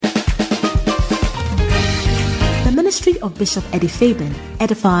ministry of Bishop Eddie Fabian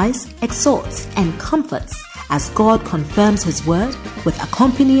edifies, exhorts, and comforts as God confirms His word with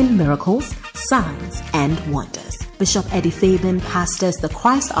accompanying miracles, signs, and wonders. Bishop Eddie Fabian pastors the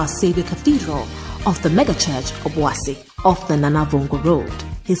Christ Our Savior Cathedral of the Megachurch Obuasi off the Nanavongo Road.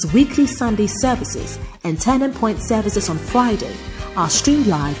 His weekly Sunday services and Turning Point services on Friday are streamed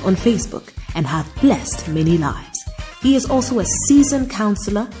live on Facebook and have blessed many lives. He is also a seasoned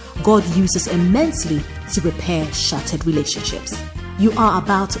counselor God uses immensely to repair shattered relationships. You are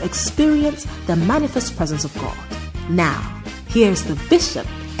about to experience the manifest presence of God. Now, here's the Bishop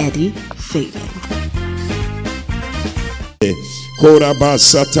Eddie Fabian.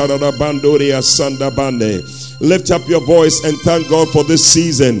 Lift up your voice and thank God for this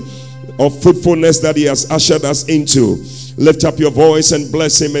season of fruitfulness that He has ushered us into. Lift up your voice and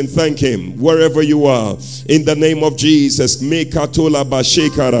bless Him and thank Him wherever you are. In the name of Jesus. Mekatola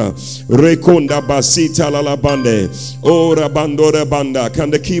bashekara. Rekonda basita lalabande. Oh rabandora banda. Can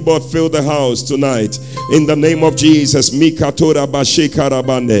the keyboard fill the house tonight? In the name of Jesus. Mekatora bashekara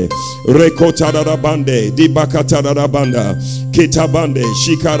bande. Rekotara bande. Dibakatara banda. Kitabande.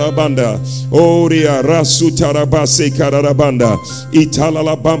 Shikarabanda. Oria rasutara basekara banda.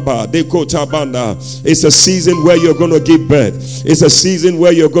 Italala bamba. Dekota banda. It's a season where you're going to give birth. It's a season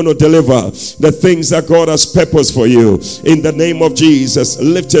where you're going to deliver the things that God has purposed for you. In the name of Jesus,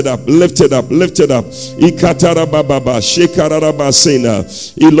 lift it up, lift it up, lift it up. Ikatara bababa, shekarara basena,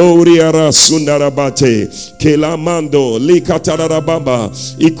 iloria rasundara bate, kelamando, likatara baba,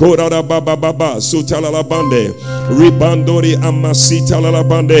 ikorara baba baba, sutala bande, ribandori amasita la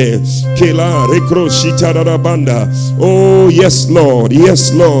bande, kela rekroshitara banda. Oh yes Lord,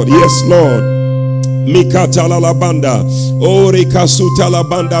 yes Lord, yes Lord. Mikata la banda, ori kasuta la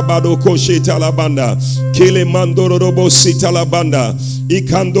banda, bado kosheta la banda, kele mandoro robo sita la banda,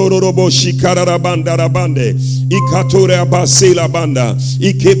 ikandoro robo shikara la banda rabande, ikatore abase la banda,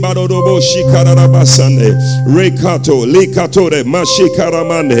 ikebaro robo shikara rabasande, rekato, lekatore, mashikara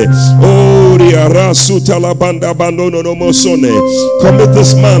mande, ori arasuta la banda, bandono no mosone. Commit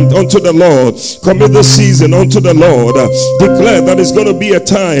this month unto the Lord, commit this season unto the Lord. Declare that it's going to be a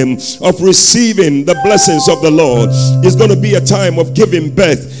time of receiving the blessings of the Lord. It's going to be a time of giving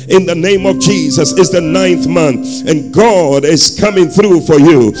birth in the name of Jesus. It's the 9th month and God is coming through for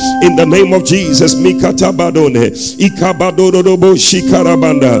you in the name of Jesus. Mikatabadone ikabadorobo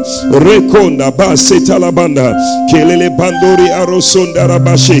shikarabanda rekonda basetalabanda kelele bandori arosonda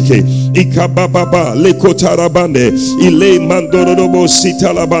rabasheke ikabababa lekotarabande ile mandorobo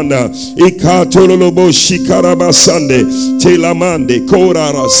sitalabanda ikatolobo shikarabasande telamande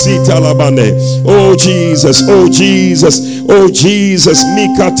korara sitalabande. Oh Jesus, oh Jesus, oh Jesus,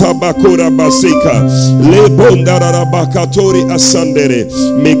 mikata bakura basika le bondara bakatori asandere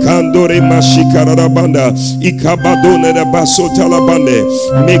mikandore mashikara rabanda ikabadone da basota labande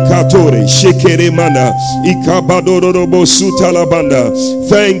mikatore shekere mana ikabadoro robo suta labanda.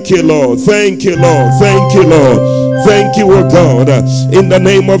 Thank you Lord, thank you Lord, thank you Lord. Thank you, O God, in the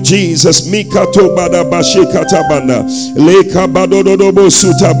name of Jesus. Mikato bada bashikata banda leka badodobo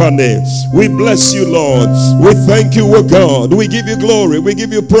sutabane. We bless you, Lord. We thank you, O God. We give you glory. We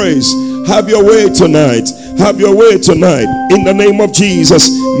give you praise. Have your way tonight. Have your way tonight. In the name of Jesus.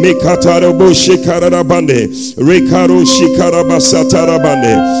 Mikatarabo shikarabande rekaro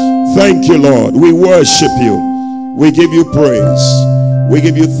shikarabasatarabande. Thank you, Lord. We worship you. We give you praise. We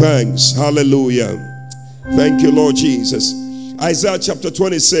give you thanks. Hallelujah. Thank you, Lord Jesus. Isaiah chapter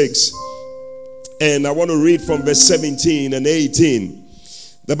 26. And I want to read from verse 17 and 18.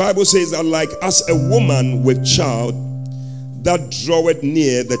 The Bible says that like as a woman with child that draweth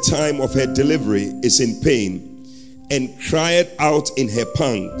near the time of her delivery is in pain and crieth out in her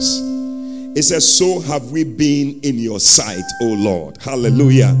pangs. It says, so have we been in your sight, O Lord.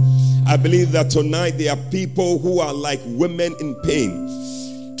 Hallelujah. I believe that tonight there are people who are like women in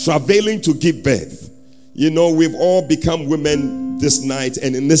pain, travailing to give birth. You know, we've all become women this night,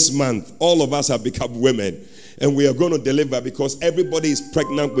 and in this month, all of us have become women, and we are going to deliver because everybody is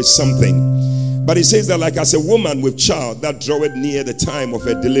pregnant with something. But it says that like as a woman with child that draweth near the time of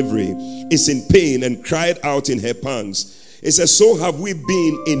her delivery is in pain and cried out in her pangs. It says, so have we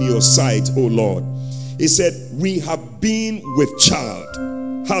been in your sight, O Lord. He said, we have been with child.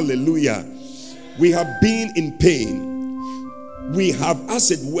 Hallelujah. We have been in pain. We have,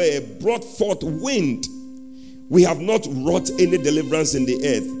 as it were, brought forth wind. We have not wrought any deliverance in the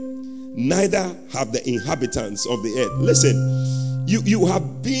earth, neither have the inhabitants of the earth. Listen, you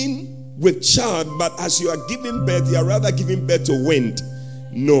have been with child, but as you are giving birth, you are rather giving birth to wind.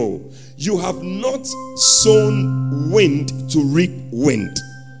 No, you have not sown wind to reap wind.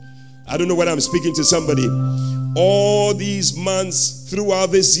 I don't know whether I'm speaking to somebody. all these months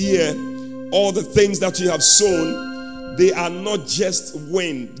throughout this year, all the things that you have sown, they are not just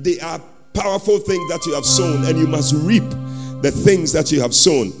wind. They are powerful things that you have sown, and you must reap the things that you have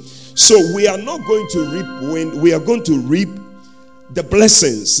sown. So we are not going to reap wind. We are going to reap the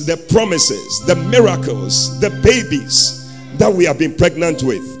blessings, the promises, the miracles, the babies that we have been pregnant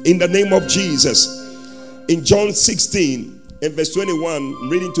with, in the name of Jesus. In John 16 and verse 21,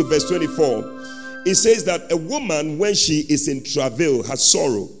 reading to verse 24, it says that a woman, when she is in travail, has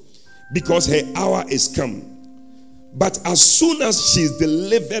sorrow because her hour is come. But as soon as she is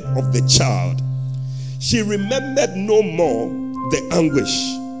delivered of the child, she remembered no more the anguish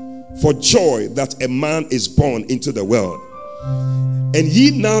for joy that a man is born into the world. And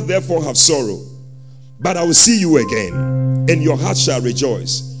ye now therefore have sorrow, but I will see you again, and your heart shall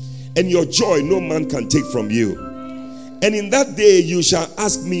rejoice, and your joy no man can take from you. And in that day you shall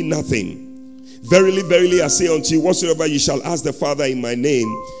ask me nothing. Verily, verily, I say unto you, whatsoever you shall ask the Father in my name,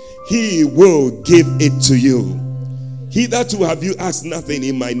 he will give it to you. Hitherto have you asked nothing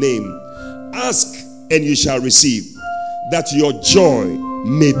in my name. Ask, and you shall receive, that your joy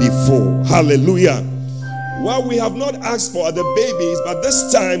may be full. Hallelujah. Well, we have not asked for the babies, but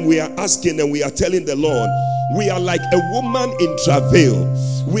this time we are asking and we are telling the Lord, we are like a woman in travail.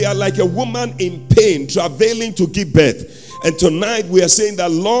 We are like a woman in pain, travailing to give birth. And tonight we are saying that,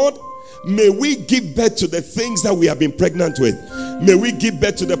 Lord, may we give birth to the things that we have been pregnant with. May we give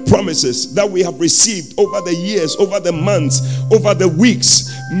birth to the promises that we have received over the years, over the months, over the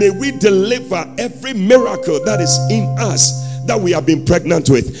weeks. May we deliver every miracle that is in us that we have been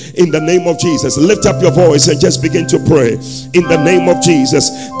pregnant with, in the name of Jesus. Lift up your voice and just begin to pray. In the name of Jesus,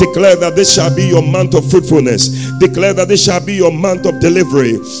 declare that this shall be your month of fruitfulness. Declare that this shall be your month of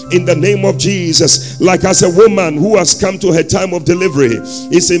delivery, in the name of Jesus. Like as a woman who has come to her time of delivery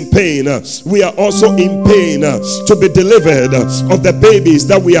is in pain, we are also in pain to be delivered of the babies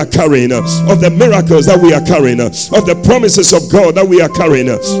that we are carrying, of the miracles that we are carrying, of the promises of God that we are carrying.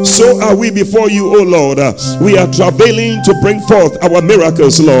 So are we before you, O Lord. We are travailing to bring forth our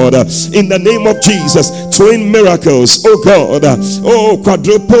miracles, Lord, in the name of Jesus. Twin miracles, oh God,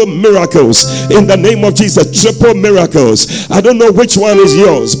 quadruple miracles, in the name of Jesus. Triple miracles. I don't know which one is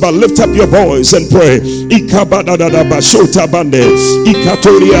yours, but lift up your voice and pray.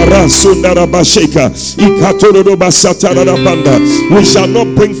 We shall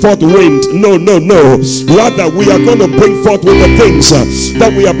not bring forth wind. No. Rather, we are going to bring forth with the things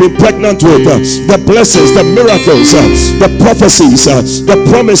that we have been pregnant with, the blessings, the miracles, the prophecies, the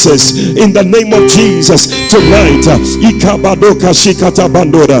promises, in the name of Jesus. Tonight,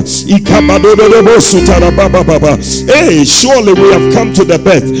 hey, surely we have come to the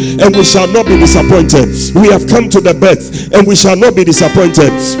birth and we shall not be disappointed. We have come to the birth and we shall not be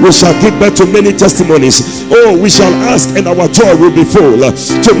disappointed. We shall give birth to many testimonies. Oh, we shall ask and our joy will be full.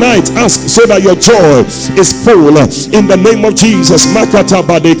 Tonight, ask so that your joy is full, in the name of Jesus. Makata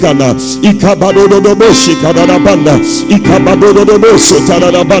badekana ikabadododoboshi kadarabanda ikabadododoboso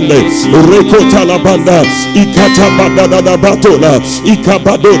tarabande rekotalabanda ikatabadadabatola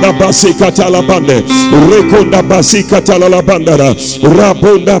ikabadoda basikatalabande rekonda basikatalabanda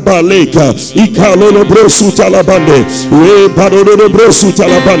rabonda baleka ikalolobrosu talabande rebadododobosu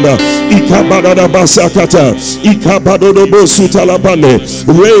talabanda ikabadada basakata ikabadodobosu talabande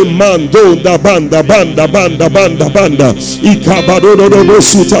remando da banda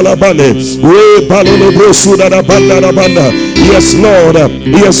ikabadododobosu talabande rebalolobrosu da banda. Yes, Lord.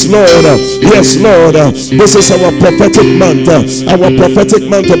 This is our prophetic month, our prophetic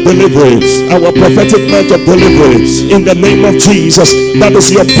month of delivery, our prophetic month of delivery, in the name of Jesus. That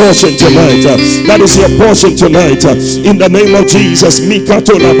is your portion tonight. That is your portion tonight, in the name of Jesus.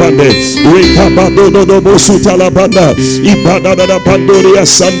 Mikato labande rekabadodobo sutalabanda ibadada bandoria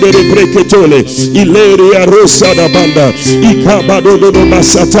sandere breketole ileria rosa da banda ikabadododo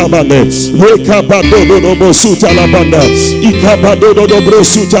masatabane rekabadodobo sutalabanda ikabadododo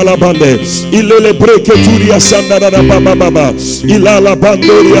brosutalabande ilele breketuria sandara baba ilala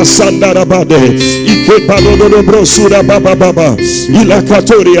bandoria sandara bade ikebadododo brosura baba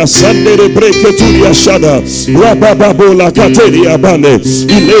ilakatoria sandere breketuria shada rabababola kateria bande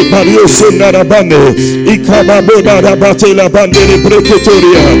ile bario sundara bande ikababoda rabatela bandere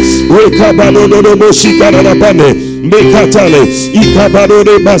breketuria rekabadododo boshikara bande mekatale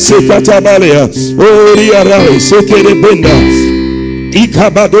ikabadode basekatabalea oria rai sekere benda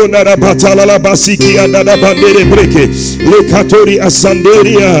ikabadona rabatala la basiki andana bandere breke lekatori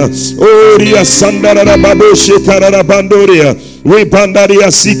asanderia oria sandara rababoshe karara bandoria we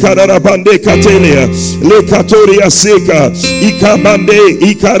bandaria sikara bande katelea le katoria seka ikabande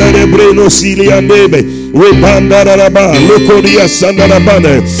ikarare breno siliandebe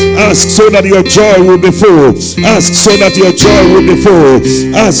Ask so that your joy will be full. Ask so that your joy will be full.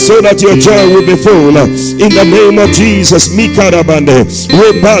 Ask so that your joy will be full. In the name of Jesus. Mikarabande.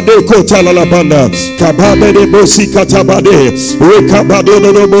 Rebade kotalalabanda. Kabade de bosikatabade. Rekabado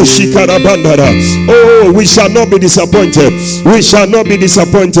do boshikarabandara. Oh, we shall not be disappointed. We shall not be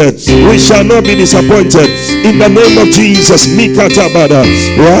disappointed. We shall not be disappointed. In the name of Jesus. Mikatabada.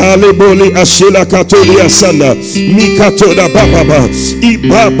 Waleboli ashila katolia sana. Mikatoda bababa.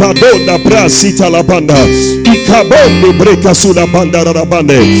 Ibaba doda brasita labanda. Ikabonde brekasuda bandara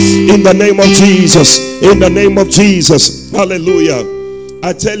rabande. In the name of Jesus. In the name of Jesus. Hallelujah.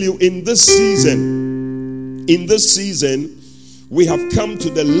 I tell you, in this season, we have come to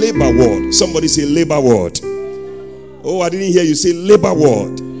the labor ward. Somebody say labor ward. Oh, I didn't hear you say labor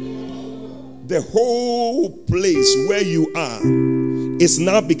ward. The whole place where you are is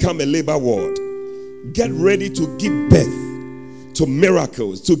now become a labor ward. Get ready to give birth to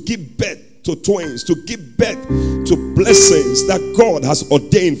miracles, to give birth to twins, to give birth to blessings that God has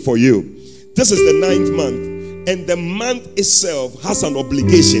ordained for you. This is the 9th month, and the month itself has an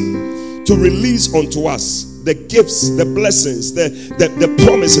obligation to release unto us the gifts, the blessings, the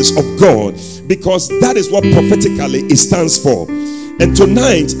promises of God, because that is what prophetically it stands for. And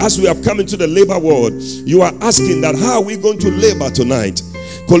tonight, as we have come into the labor ward, you are asking that how are we going to labor tonight?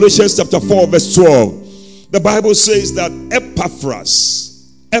 Colossians chapter 4 verse 12. The Bible says that Epaphras,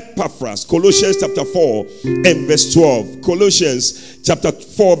 Colossians chapter 4 and verse 12. Colossians chapter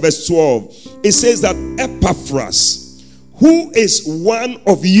 4 verse 12. It says that Epaphras, who is one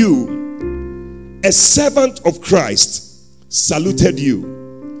of you, a servant of Christ, saluted you.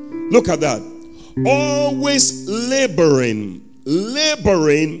 Look at that. Always laboring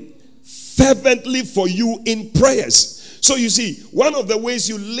fervently for you in prayers. So you see, one of the ways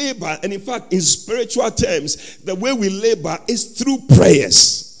you labor, and in fact, in spiritual terms, the way we labor is through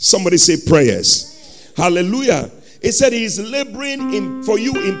prayers. Somebody say prayers. Hallelujah. It said he is laboring for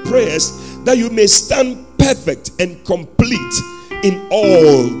you in prayers that you may stand perfect and complete in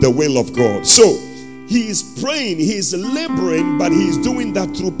all the will of God. So he is praying, he is laboring, but he is doing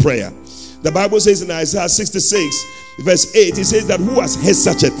that through prayer. The Bible says in Isaiah 66 verse 8, it says that who has heard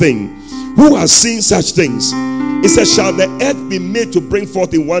such a thing? Who has seen such things? It says, shall the earth be made to bring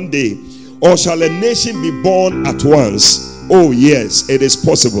forth in one day, or shall a nation be born at once? Oh yes, it is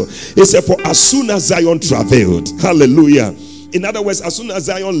possible. It said, for as soon as Zion travailed, hallelujah. In other words, as soon as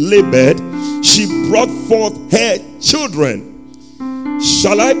Zion labored, she brought forth her children.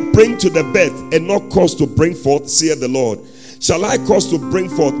 Shall I bring to the birth and not cause to bring forth, saith the Lord? Shall I cause to bring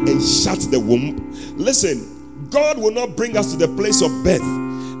forth and shut the womb? Listen, God will not bring us to the place of birth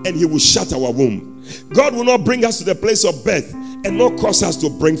and he will shut our womb. God will not bring us to the place of birth and not cause us to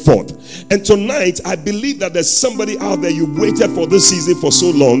bring forth. And tonight, I believe that there's somebody out there, you waited for this season for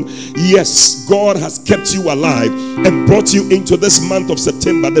so long. Yes, God has kept you alive and brought you into this month of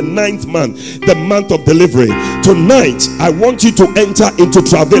September, the 9th month, the month of delivery. Tonight, I want you to enter into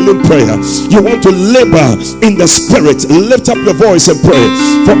travailing prayer. You want to labor in the spirit. Lift up your voice and pray.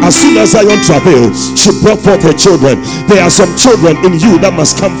 For as soon as Zion travailed, she brought forth her children. There are some children in you that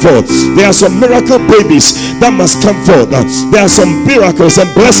must come forth. There are some miracle babies that must come forth. There are some miracles and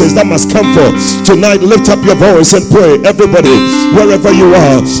blessings that must come forth. Tonight, lift up your voice and pray. Everybody, wherever you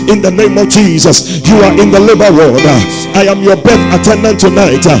are, in the name of Jesus, you are in the labor ward. I am your birth attendant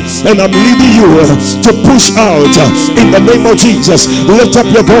tonight, and I'm leading you to push out in the name of Jesus. Lift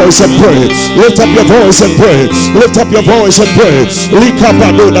up your voice and pray. Lift up your voice and pray. Lift up your voice and pray.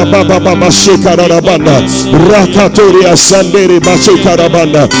 Likabadoda baba baba shekarabanda rakatoria sandere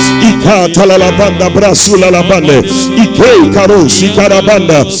bashekarabanda ikatalabanda brasula labande ike karoshi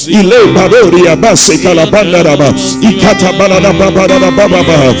karabanda ile badoria base kalabanda raba ikatabana baba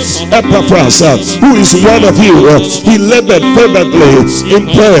baba. Epaphras, who is one of you, he labored fervently in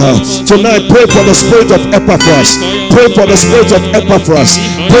prayer. Tonight, pray for the spirit of Epaphras. Pray for the spirit of Epaphras.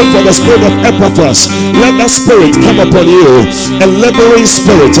 Pray for the spirit of Epaphras. Let that spirit come upon you. A laboring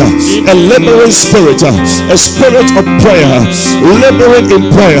spirit, a laboring spirit, a spirit of prayer, laboring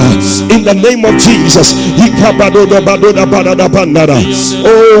in prayer in the name of Jesus.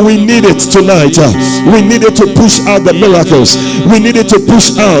 Oh, we need it tonight. We need it to push out the miracles. We need it to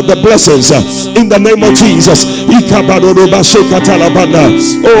push out the blessings in the name of Jesus. For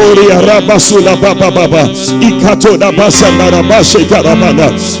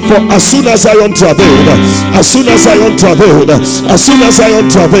as soon as Zion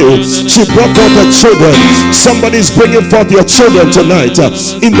travailed, she brought forth her children. Somebody is bringing forth your children tonight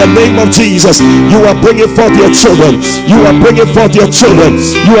in the name of Jesus. You are bringing forth your children. You are bringing forth your children.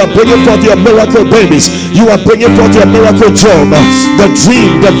 You are bringing forth your miracle babies. You are bringing forth your miracle job. The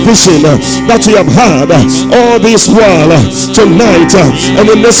dream, the vision that you have had all this while, tonight and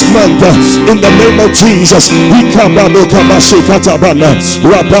in this month, in the name of Jesus.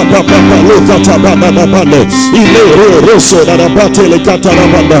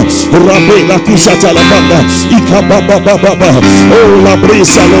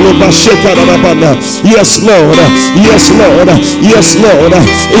 Yes, Lord. Yes, Lord. Yes, Lord.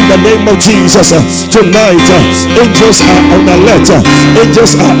 In the name of Jesus, tonight, angels are on alert.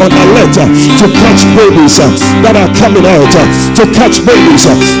 Angels are on alert to catch babies that are coming out. To catch babies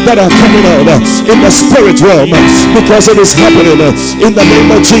that are coming out in the spirit realm, because it is happening in the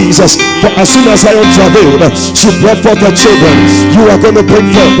name of Jesus. For as soon as Zion travailed, she brought forth her children. You are going to bring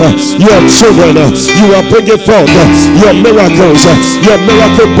forth your children. You are bringing forth your miracles, your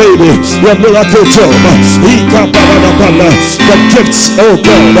miracle baby, your miracle job. The gifts, oh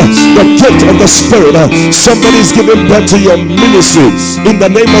God, the gift of the Spirit. Somebody is giving birth to your ministry in the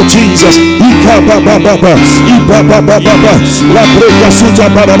name of Jesus. Who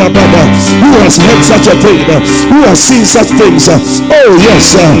has heard such a thing? Who has seen such things? Oh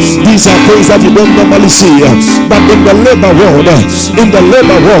yes, these are things that you don't normally see, but in the labor world,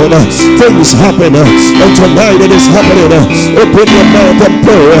 things happen, and tonight it is happening. Open your mouth and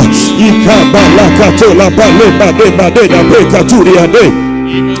pray.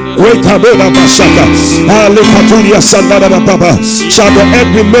 Shall the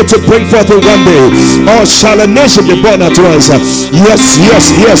earth be made to bring forth in one day, or shall a nation be born at once? Yes,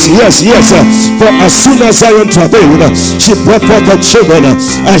 yes, yes, yes, yes. For as soon as Zion travailed, she brought forth her children.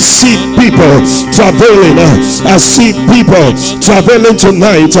 I see people traveling. I see people traveling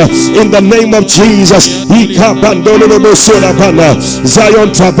tonight in the name of Jesus.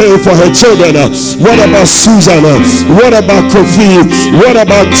 Zion travailed for her children. What about Susan? What about Kofi? What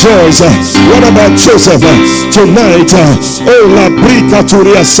about Joyce? What about Joseph? Tonight, oh la brica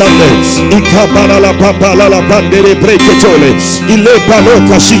turia Sunday. Ikabala la papa la bandere breketole. Ile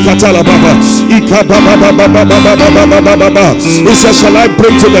baloka shikatala baba. Ikababa baba baba baba baba. He says, shall I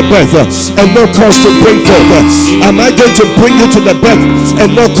bring to the birth and no cause to bring forth? Am I going to bring you to the birth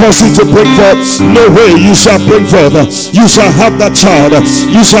and no cause you to bring forth? No way. You shall bring forth. You shall have that child.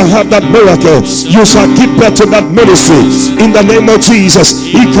 You shall have that miracle. You shall give birth to that ministry in the name of Jesus.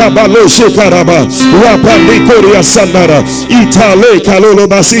 Ikabalo shekaraba rabani koria sandara itale kalolo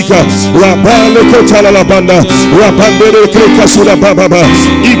basika rabale kotala labanda rabandere krekasula baba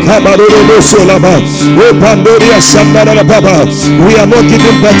ikabalo solaba rebandoria sandara baba. We are not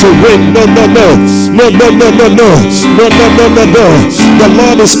giving back to win. No. The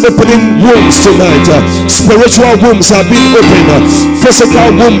Lord is opening wombs tonight. Spiritual wombs have been opened.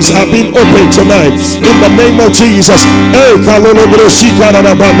 Physical wombs have been opened tonight in the name of Jesus. Kalolo broshika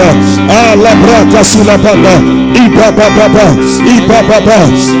rabanda la braka sulabanda ibaba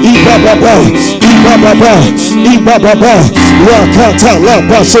rakata la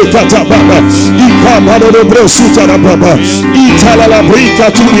basekata baba ikamaro brosuta baba itala la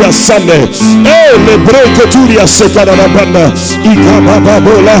brika turia sande le breke turia sekara banda ikababa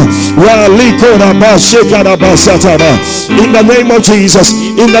bola waliko na basekara basatara. In the name of Jesus,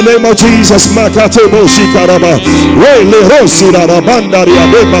 in the name of Jesus, makate boshikaraba le rosira rabanda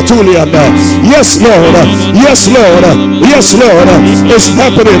riade batulianda. Yes Lord, yes Lord, yes Lord. It's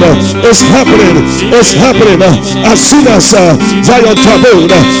happening, it's happening, it's happening. As soon as Zion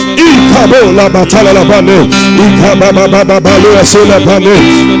traveled, ikabola batala la bande ikababa baba balu asula bande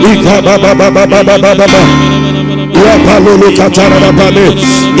ikababa baba baba Rapalulu katara bane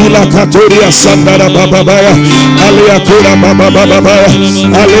ila katoria sandara baba baya alia kura baba baya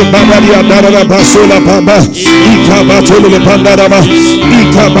ale baba ya dara basula baba ikabatulu pandara ba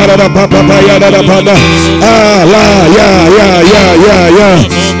ikabara baba baya dara bana ala ya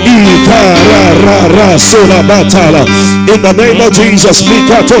ikara sula batala. In the name of Jesus,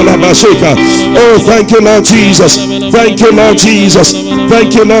 mikatola mashika. Oh, thank you, Lord Jesus. Thank you, Lord Jesus.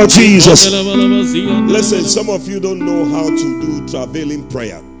 Thank you, Lord Jesus. Listen, some of you don't know how to do travailing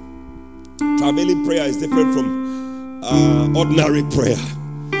prayer. Travailing prayer is different from ordinary prayer.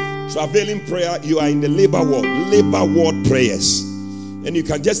 Travailing prayer, you are in the labor ward prayers. And you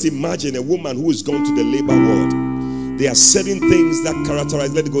can just imagine a woman who is gone to the labor ward. There are certain things that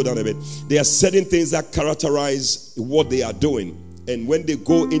characterize, let it go down a bit. There are certain things that characterize what they are doing. And when they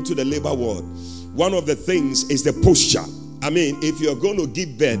go into the labor ward, one of the things is the posture. I mean, if you're going to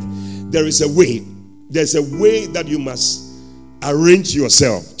give birth, there is a way. There's a way that you must arrange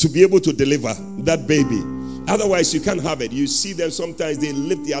yourself to be able to deliver that baby. Otherwise, you can't have it. You see them sometimes, they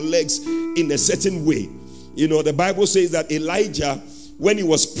lift their legs in a certain way. You know, the Bible says that Elijah, when he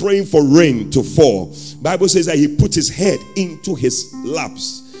was praying for rain to fall, Bible says that he put his head into his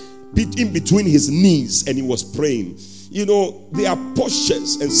laps, in between his knees, and he was praying. You know, there are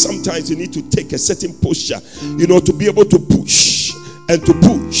postures, and sometimes you need to take a certain posture, you know, to be able to push and to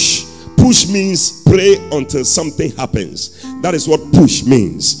push. Push means pray until something happens. That is what push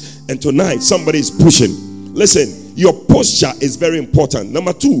means. And tonight, somebody is pushing. Listen, your posture is very important.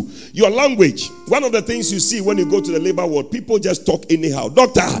 Number two, your language. One of the things you see when you go to the labor ward, people just talk anyhow.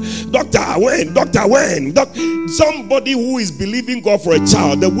 Doctor, when? Somebody who is believing God for a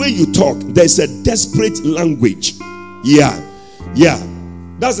child, the way you talk, there's a desperate language. Yeah.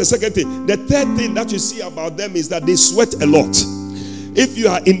 That's the second thing. The third thing that you see about them is that they sweat a lot. If you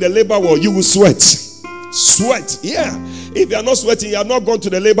are in the labor ward, you will sweat. Yeah. If you are not sweating, you are not gone to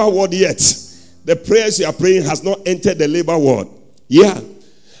the labor ward yet. The prayers you are praying has not entered the labor ward. Yeah.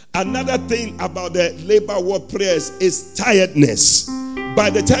 Another thing about the labor ward prayers is tiredness. By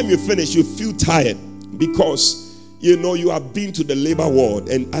the time you finish, you feel tired because you know you have been to the labor ward,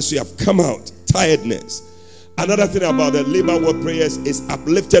 and as you have come out, tiredness. Another thing about the labor ward prayers is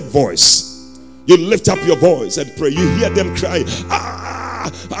uplifted voice. You lift up your voice and pray. You hear them crying.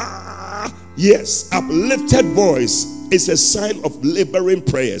 Yes, uplifted voice is a sign of laboring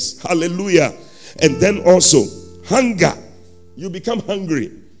prayers. Hallelujah. And then also hunger. You become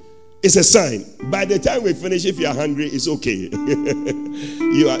hungry. It's a sign. By the time we finish, if you are hungry, it's okay.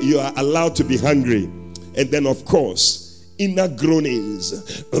 You are allowed to be hungry. And then of course, inner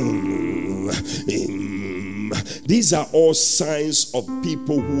groanings. These are all signs of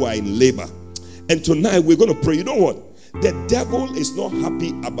people who are in labor. And tonight we're going to pray. You know what? The devil is not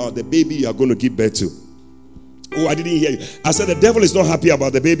happy about the baby you are going to give birth to. Oh, I didn't hear you. I said the devil is not happy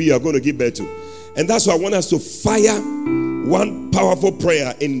about the baby you are going to give birth to. And that's why I want us to fire one powerful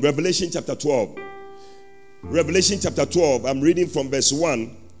prayer in Revelation chapter 12. Revelation chapter 12, I'm reading from verse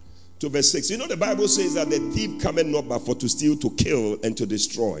 1 to verse 6. You know the Bible says that the thief cometh not but for to steal, to kill, and to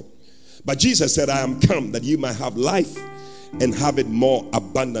destroy. But Jesus said, I am come that you might have life and have it more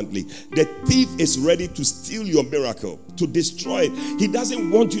abundantly. The thief is ready to steal your miracle, to destroy it. He doesn't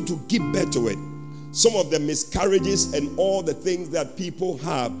want you to give birth to it. Some of the miscarriages and all the things that people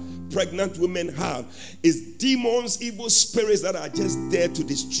have, pregnant women have, is demons, evil spirits that are just there to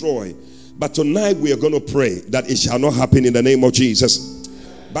destroy. But tonight we are going to pray that it shall not happen in the name of Jesus.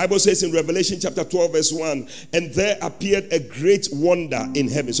 Bible says in Revelation chapter 12 verse 1, and there appeared a great wonder in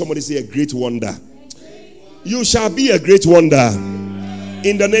heaven. Somebody say a great wonder. You shall be a great wonder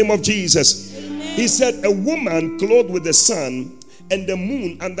in the name of Jesus. He said, a woman clothed with the sun and the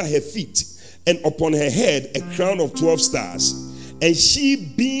moon under her feet, and upon her head a crown of 12 stars. And she,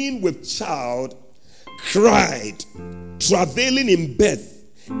 being with child, cried, travailing in birth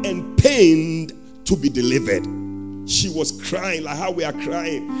and pained to be delivered. She was crying like how we are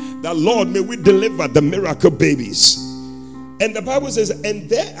crying. That Lord, may we deliver the miracle babies. And the Bible says, and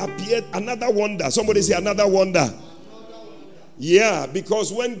there appeared another wonder. Somebody say another wonder. Yeah,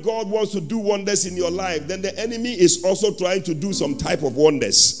 because when God wants to do wonders in your life, then the enemy is also trying to do some type of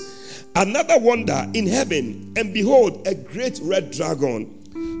wonders. Another wonder in heaven, and behold, a great red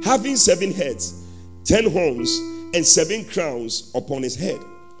dragon, having 7 heads, 10 horns, and 7 crowns upon his head.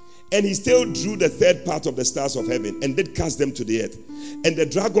 And he still drew the third part of the stars of heaven and did cast them to the earth. And the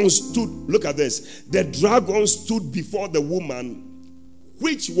dragon stood, look at this, the dragon stood before the woman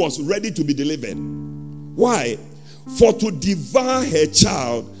which was ready to be delivered. Why? For to devour her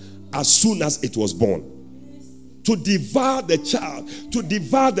child as soon as it was born. To devour the child, to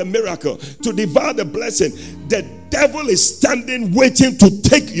devour the miracle, to devour the blessing. The devil is standing waiting to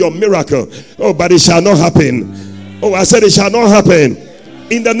take your miracle. Oh, but it shall not happen. Oh, I said it shall not happen.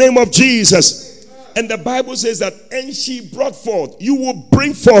 In the name of Jesus. And the Bible says that, and she brought forth, you will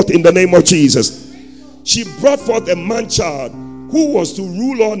bring forth in the name of Jesus. She brought forth a man child who was to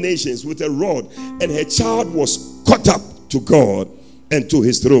rule all nations with a rod, and her child was caught up to God and to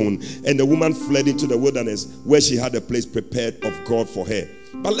his throne. And the woman fled into the wilderness where she had a place prepared of God for her.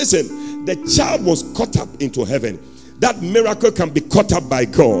 But listen, the child was caught up into heaven. That miracle can be caught up by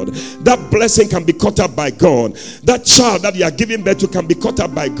God. That blessing can be caught up by God. That child that you are giving birth to can be caught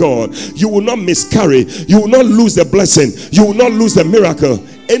up by God. You will not miscarry. You will not lose the blessing. You will not lose the miracle.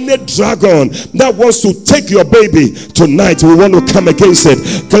 Any dragon that wants to take your baby tonight, we want to come against it.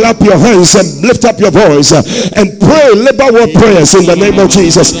 Clap your hands and lift up your voice and pray labor word prayers in the name of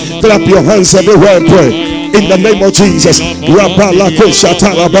Jesus. Clap your hands everywhere and pray. in the name of Jesus. Rabalako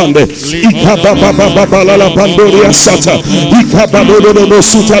shatalabande. Ikababababalalabando sata. Ikabadododo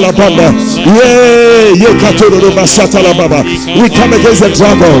sutalabanda. Yeah, yekatoro basatalababa. We come against the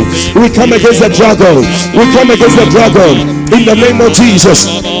dragon. We come against the dragon. We come against the dragon. In the name of Jesus,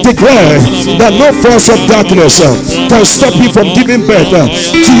 declare that no force of darkness can stop you from giving birth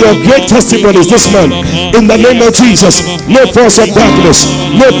to your great testimonies this month. In the name of Jesus, no force of darkness,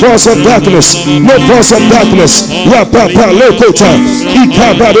 no force of darkness, no force of darkness. Rapapa lekota,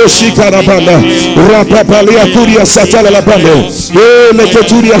 ikabado shikarabanda, rapapa liakuria satala labande,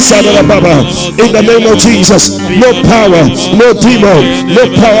 leketuria sadala baba. In the name of Jesus, no power, no demon, no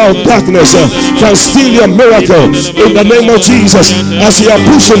power of darkness can steal your miracle. In the name of Jesus, as you are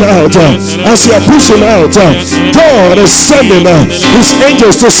pushing out, God is sending his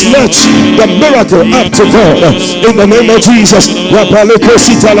angels to snatch the miracle up to God. In the name of Jesus. Oh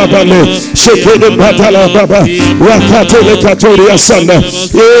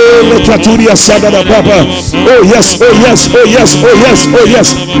yes, oh yes, oh yes, oh yes, oh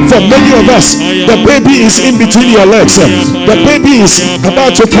yes. For many of us, the baby is in between your legs. The baby is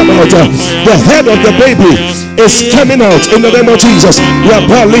about to come out. The head of the baby is coming out in the name of Jesus.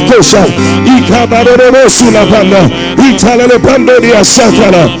 Rapalikosha, Ikabaroro Sulabana, Italale Bandodia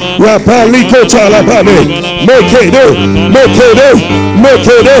Sakala, Rapalikota Labane, Mokede,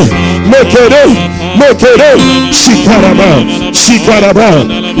 Shikaraba,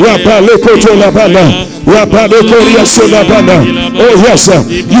 Rapalikoto Labana, Rapalekoria Sulabana. Oh yes,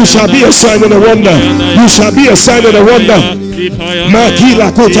 you shall be a sign and a wonder. You shall be a sign and a wonder.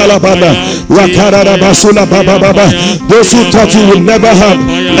 Makila Kotalabana, Rakarada Basula Baba Baba. Those who thought you would never have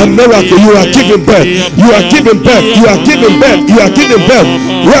a miracle, you are giving birth. You are giving birth. You are giving birth. You are giving birth.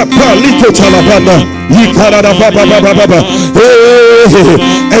 Rapaliko Talabana, Yikarada Baba Baba Baba.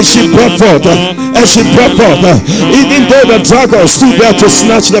 And she brought forth. Even though the dragon stood there to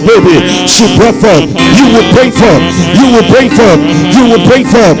snatch the baby, she brought forth. You will bring forth. You will bring forth. You will bring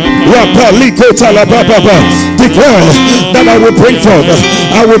forth. Rapaliko Talababa. Declare that I will bring forth.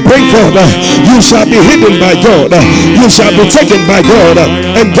 I will bring forth. You shall be hidden by God. You shall be taken by God,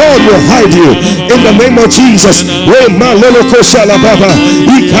 and God will hide you in the name of Jesus.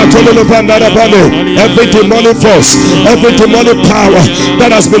 Every demonic force, every demonic power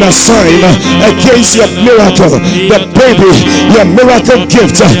that has been assigned against your miracle, the baby, your miracle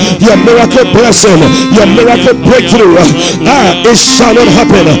gift, your miracle blessing, your miracle breakthrough, it shall not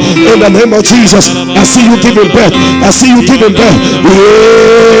happen in the name of Jesus. I see you giving birth. I see you giving birth.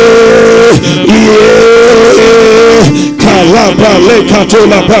 Kalabale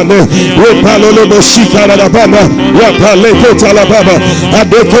katola bane, repalolo boshikara da bana, rapale kotala baba,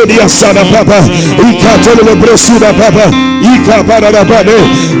 adekodi asada baba, ikatolo brosuda baba, ikabara da bane,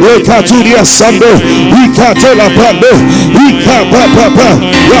 rekaturi asande, ikatola bane, ikababa,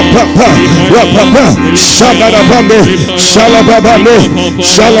 rapapa, shalada bane, shalababane,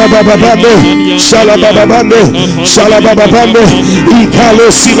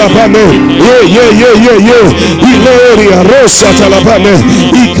 ikalo silabane, Iloria Rosa Talabane,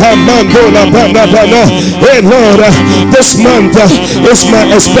 Ikamando Labana Bana. Hey Lord, this month is my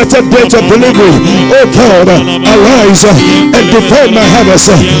expected date of delivery. Oh God, arise and defend my harvest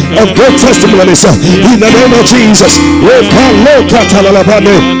of great testimonies in the name of Jesus. Rapaloka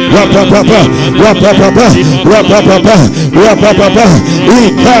Talalabane, Rapapapa,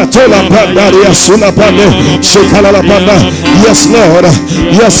 Ikatola Pandaria Sulapane, Shekalalapana. Yes Lord,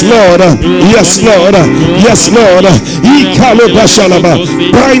 yes Lord, yes Lord, yes Lord.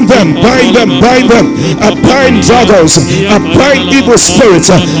 Bind them. I bind dragons. I bind evil spirits.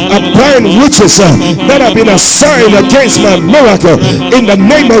 I bind witches that have been assigned against my miracle in the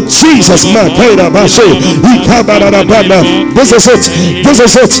name of Jesus. This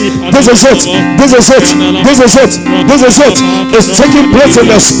is it. It's taking place in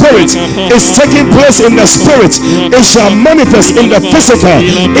the spirit. It shall manifest in the physical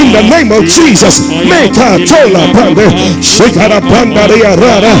in the name of Jesus. Make a tola pande, shikara pandaria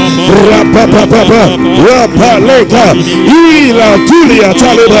rara, rapapapa, rapaleka, ila tulia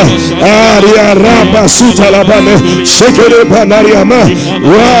taleba, aria rapa sutalabane, shikere panaria ma,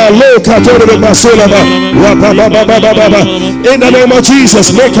 waloka tore basolaba, rapapapa. In the name of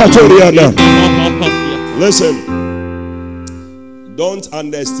Jesus, make a toriana. Listen, don't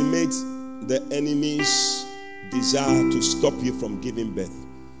underestimate the enemy's desire to stop you from giving birth.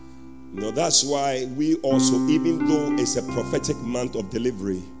 That's why we also, even though it's a prophetic month of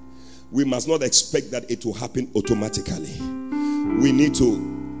delivery, we must not expect that it will happen automatically. We need to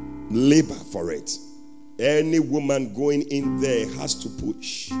labor for it. Any woman going in there has to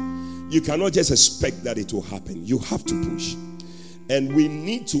push. You cannot just expect that it will happen. You have to push. And we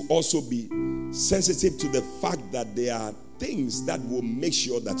need to also be sensitive to the fact that there are things that will make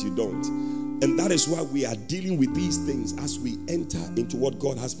sure that you don't. And that is why we are dealing with these things as we enter into what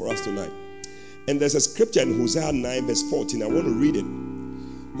God has for us tonight. And there's a scripture in Hosea 9 verse 14. I want to read it.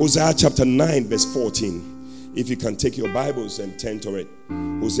 Hosea chapter 9 verse 14. If you can take your Bibles and turn to it.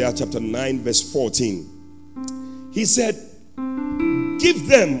 Hosea chapter 9 verse 14. He said, give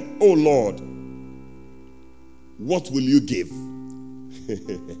them, O Lord, what will you give?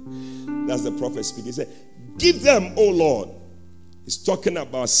 That's the prophet speaking. He said, give them, O Lord. He's talking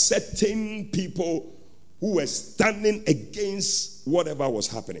about certain people who were standing against whatever was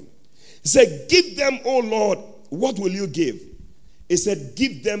happening. He said, give them, O Lord, what will you give? He said,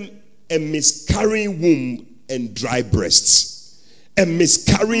 give them a miscarrying womb and dry breasts. A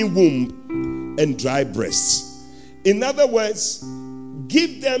miscarrying womb and dry breasts. In other words,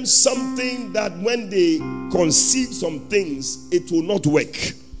 give them something that when they conceive some things, it will not work.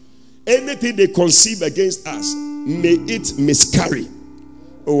 Anything they conceive against us, may it miscarry.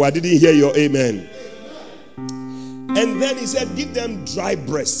 Oh, I didn't hear your amen. And then he said, give them dry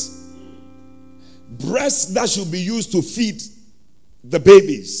breasts. Breasts that should be used to feed the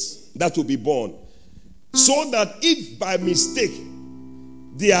babies that will be born. So that if by mistake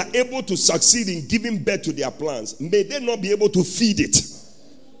they are able to succeed in giving birth to their plants, may they not be able to feed it.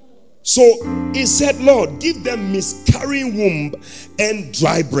 So he said, Lord, give them miscarrying womb and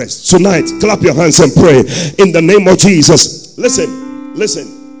dry breasts. Tonight, clap your hands and pray in the name of Jesus.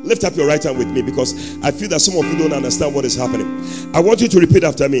 Listen, lift up your right hand with me, because I feel that some of you don't understand what is happening. I want you to repeat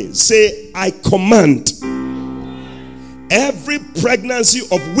after me. Say, I command every pregnancy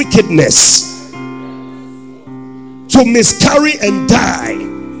of wickedness to miscarry and die.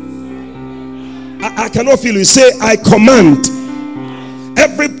 I cannot feel you. Say, I command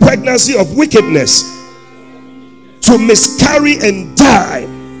every pregnancy of wickedness to miscarry and die.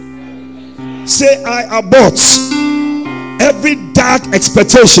 Say, I abort every dark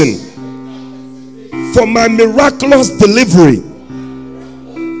expectation for my miraculous delivery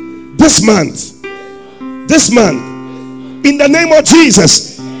this month, in the name of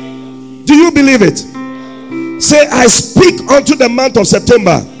Jesus. Do you believe it? Say, I speak unto the month of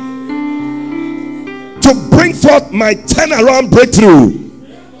September to bring forth my turnaround breakthrough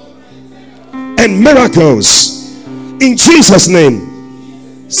and miracles in Jesus'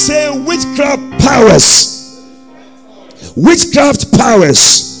 name. Say, witchcraft powers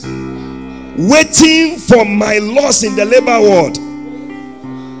waiting for my loss in the labor ward,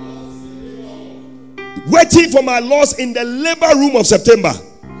 waiting for my loss in the labor room of September.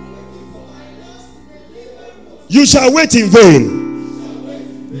 You shall wait in vain.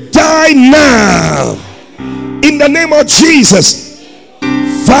 Die now in the name of Jesus.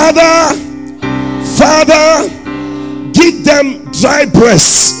 Father, give them dry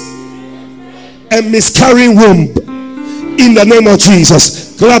breasts and miscarrying womb in the name of Jesus.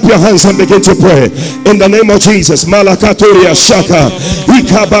 Clap your hands and begin to pray in the name of Jesus. Malakatoria shaka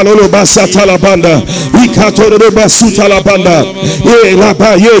ikabalolo basatala banda ikatoro basutala banda e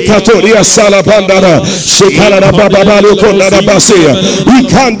laba ye katoria sala banda shikala baba balo konda basia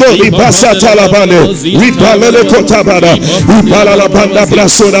ikando ibasatala banda ribalele kotabada ibala banda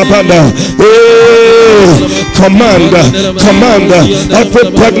brasona banda. Command every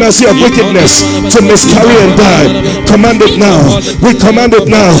pregnancy of wickedness to miscarry and die. Command it now. We command it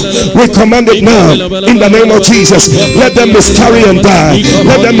now. We command it now in the name of Jesus. Let them miscarry and die.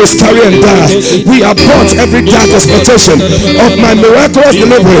 Let them miscarry and die. We abort every dark expectation of my miraculous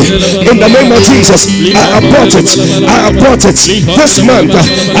delivery in the name of Jesus. I abort it. This month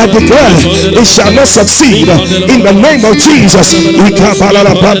I declare it shall not succeed in the name of Jesus.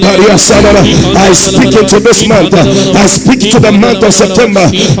 I speak into this month. I speak to the month of September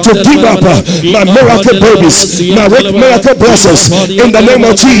to give up my miracle babies, my miracle blessings in the name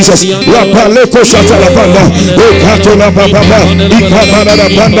of Jesus. My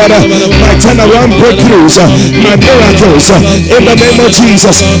turnaround breakthroughs, my miracles in the name of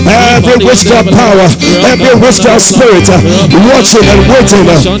Jesus. Every witchcraft power, every witchcraft spirit watching and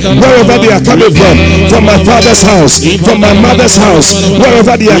waiting wherever they are coming from my father's house, from my mother's house,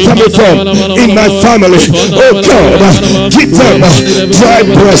 wherever they are coming from in my family. Oh God, give them dry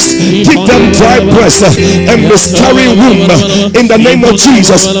breast, give them dry breast and miscarrying womb in the name of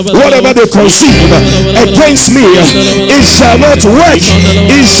Jesus, whatever they conceive against me, it shall not work,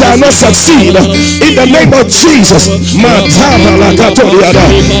 it shall not succeed. In the name of Jesus.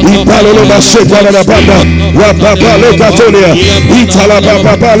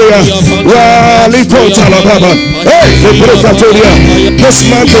 This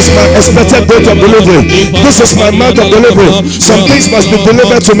month is my expected date of delivery. This is my month of delivery. Some things must be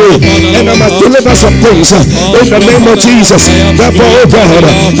delivered to me, and I must deliver some things in the name of Jesus. Therefore, oh God,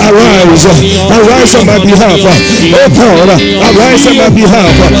 arise on my behalf. Oh God, arise on my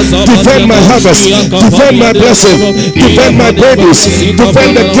behalf. Defend my harvest, defend my blessing, defend my babies,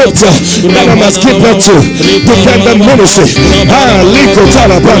 defend the gifts that I must give back to, defend the ministry.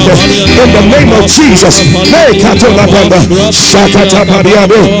 In the name of Jesus.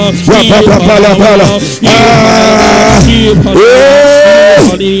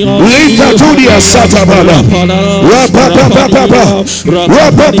 Likatudia satabala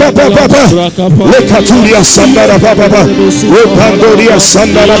Lekatudia sandara baba Lepandoria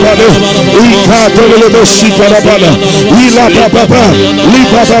sandara baba Ikatolele shikara baba Ila baba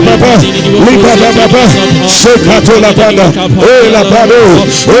Lipa baba Lipa baba Shekatola baba Ela bale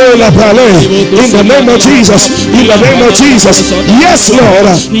Ela bale. In the name of Jesus, in the name of Jesus. Yes, Lord,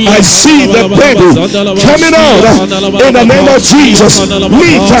 I see the baby coming out in the name of Jesus.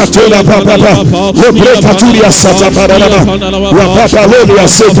 Likatola baba Lebrekatudia satabaraba Rapapa Lodia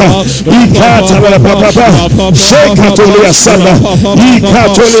Seta Ikatala baba Shekatolia Sana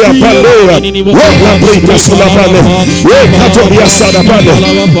Ikatolia Palera Wala Brita Sulabane Katolia Sadabane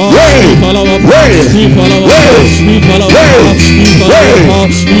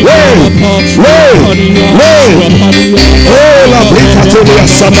La Bricatolia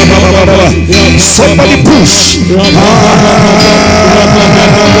Sadababa. Somebody push.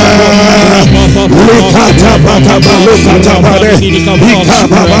 Lokata baba lokata bale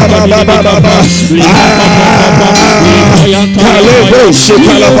Kalebo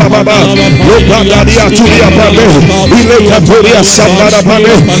shikala baba Lokadaria tulia bale Ilekatoria sambara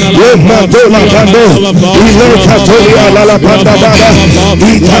bale Lomadola bale Ilekatoria lala banda baba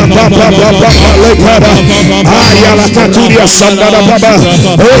Ikaba baba lekara Ayala katuria sambara baba.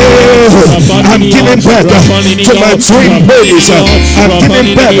 I'm giving birth to my twin babies. I'm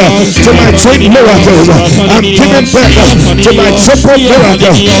giving birth to my twin miracles. I'm giving birth to my triple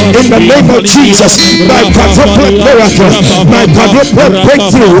miracle in the name of Jesus. My quadruple miracle, my quadruple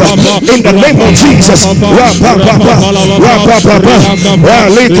breakthrough in the name of Jesus.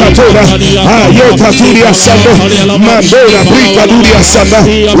 Likatola Ayekaturia Sanda Mandela Brikaduria Sanda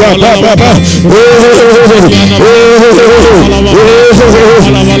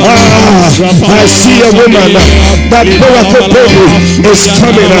I see a woman, that miracle baby is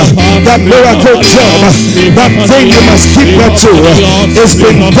coming. That miracle job, that thing you must keep back to, it's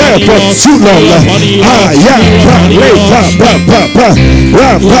been there for too long.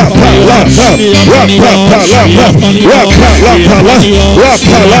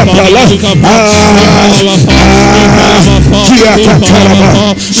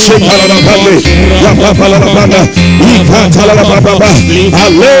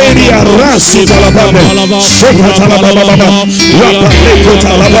 Aleria Rasi Talababa, Sheka Talababa, Rapaleko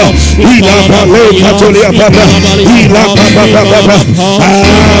Talaba, Ila Paleka Tolia Baba, Ila Baba.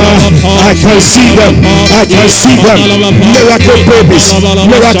 I can see them, I can see them. Miracle babies,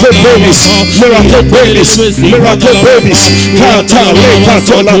 miracle babies, miracle babies, miracle babies. Kataleka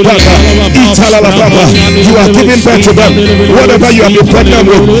Tolababa, Italala Baba. You are giving back to them. Whatever you have been pregnant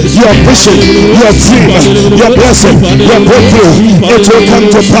with, your vision, your dream, your blessing, your breakthrough, it will come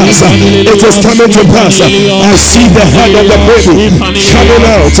to pass. It is coming to pass. I see the head of the baby coming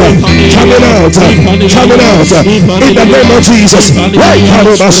out, coming out, coming out in the name of Jesus. Right,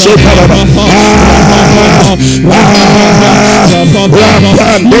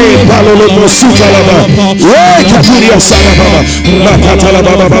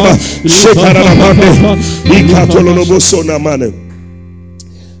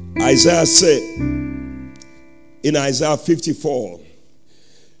 Isaiah said in Isaiah 54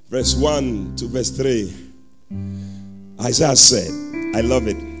 verse 1 to verse 3, Isaiah said, I love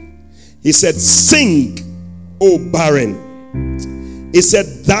it. He said, sing, O barren. He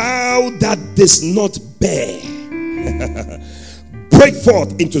said, thou that didst not bear, break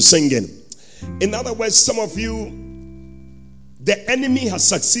forth into singing. In other words, some of you, the enemy has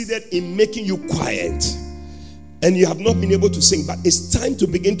succeeded in making you quiet and you have not been able to sing. But it's time to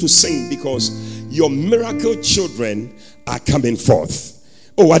begin to sing because your miracle children are coming forth.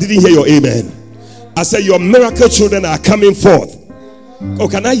 Oh, I didn't hear your amen. I said your miracle children are coming forth. Oh,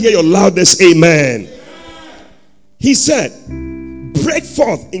 can I hear your loudest amen? He said, break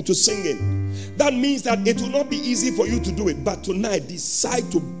forth into singing. That means that it will not be easy for you to do it, but tonight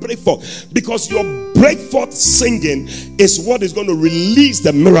decide to break forth, because your break forth singing is what is going to release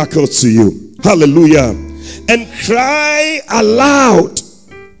the miracles to you. Hallelujah. And cry aloud.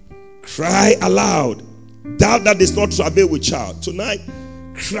 Cry aloud. Thou that is not travail with child. Tonight,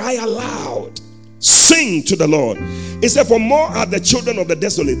 cry aloud. Sing to the Lord. It said, for more are the children of the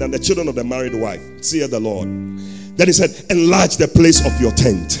desolate than the children of the married wife, saith the Lord. Then he said, enlarge the place of your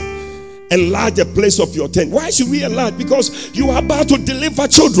tent. Enlarge the place of your tent. Why should we enlarge? Because you are about to deliver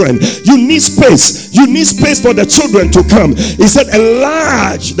children. You need space. You need space for the children to come. He said,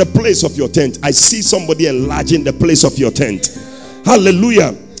 enlarge the place of your tent. I see somebody enlarging the place of your tent.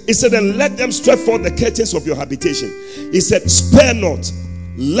 Hallelujah. He said, and let them stretch forth the curtains of your habitation. He said, spare not,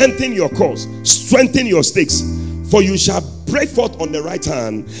 lengthen your cords, strengthen your stakes, for you shall break forth on the right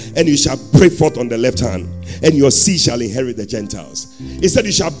hand, and you shall break forth on the left hand, and your seed shall inherit the Gentiles. He said,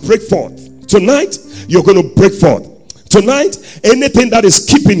 you shall break forth. Tonight, you're going to break forth. Tonight, anything that is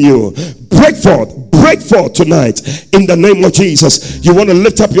keeping you, break forth tonight in the name of Jesus. You want to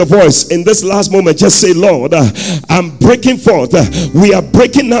lift up your voice in this last moment. Just say, Lord, I'm breaking forth. We are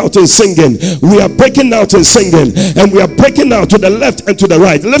breaking out in singing. We are breaking out in singing, and we are breaking out to the left and to the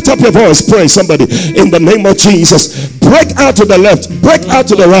right. Lift up your voice. Pray, somebody, in the name of Jesus. Break out to the left, break out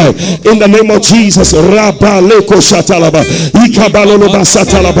to the right in the name of Jesus. Rabaleko shatalaba, ikabaloloba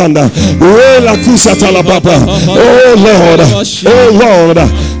satalabanda, wela kusatalababa. Oh Lord, oh Lord,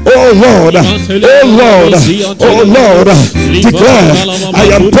 oh Lord, oh Lord, oh Lord, declare, I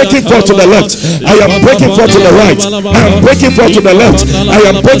am breaking forth to the left, I am breaking forth to the right, I am breaking forth to the left,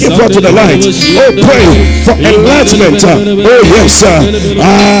 I am breaking forth to the right. Oh, pray for enlargement. Oh yes,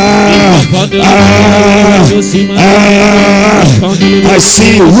 I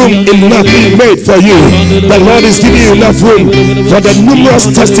see room enough being made for you. The Lord is giving you enough room for the numerous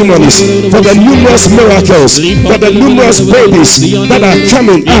testimonies, for the numerous miracles, for the numerous babies that are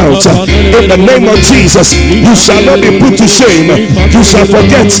coming out. In the name of Jesus, you shall not be put to shame. You shall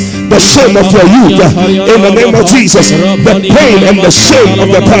forget the shame of your youth. In the name of Jesus, the pain and the shame of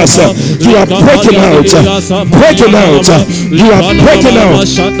the past, you are breaking out. Breaking out. You are breaking out.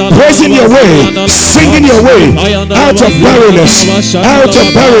 Praising your way, singing your way out of barrenness, out of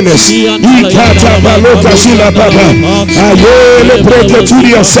barrenness. Ikata baloka shila baba, ayele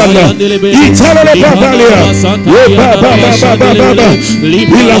breketuria sana, itala babalia, ye baba baba baba,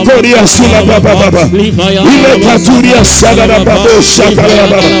 ilakoria shila baba baba, ile katuria sana baba shakala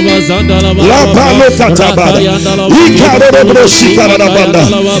baba, la baloka tabada, ikaro bro shikala baba.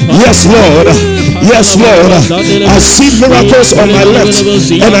 Yes Lord, yes Lord, I see miracles on my left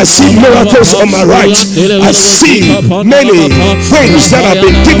and I see miracles on my right. I see many things that have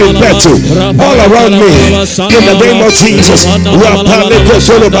been given birth to all around me in the name of Jesus. Rapaleko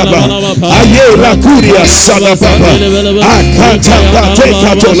solo baba, aye la kuria sana baba, akata pate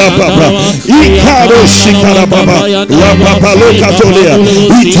katola baba, ikaro shikara baba, la papalo katolia,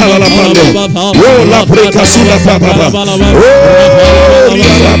 itala la pande, oh la prekasula baba, oh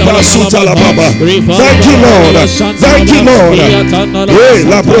la basuta la baba. Thank you Lord, thank you Lord. Hey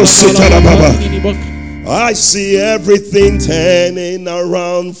la prosita la baba. I see everything turning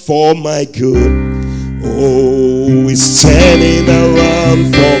around for my good. Oh, it's turning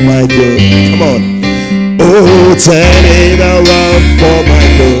around for my good. Come on. Oh, turning around for my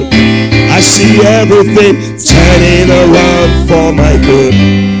good. I see everything turning around for my good.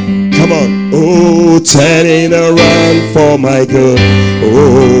 Come on. Oh, turning around for my good.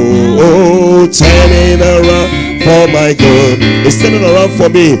 Oh, turning around for my good. It's turning around for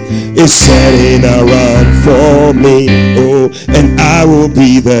me. It's turning around for me. Oh, and I will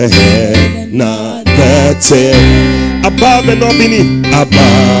be the head, not the tail. Above and not beneath.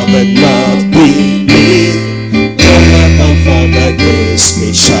 Above and not beneath. No weapon formed against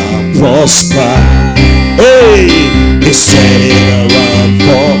me shall prosper. Hey, it's turning around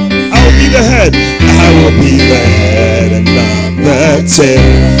for. I will be the head. I will be the head and not the tail.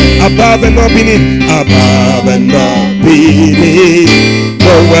 Above and not beneath. Above and not beneath.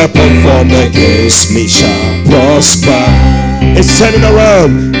 No weapon formed against me shall prosper. It's turning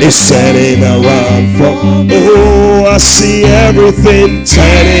around. It's turning around for. Oh, I see everything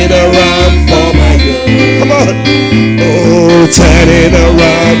turning around for my good. Come on. Oh, turning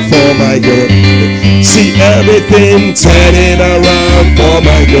around for my good. See everything turning around for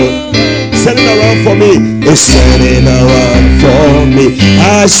my good. Turning around for me. It's turning around for me.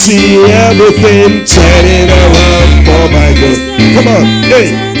 I see everything turning around for my good. Come on, hey,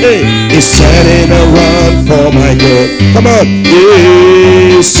 hey. It's turning around for my good. Come on,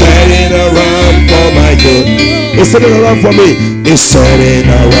 it's turning around for my good. It's turning around for me. It's turning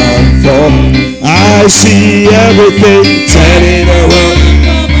around for me. I see everything turning around.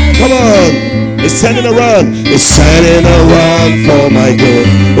 Come on. It's turning around. It's turning around for my good.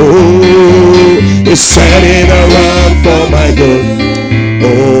 Oh, it's turning around for my good.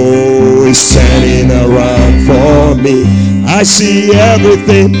 Oh, it's turning around for me. I see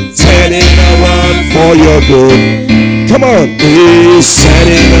everything turning around for your good. Come on. It's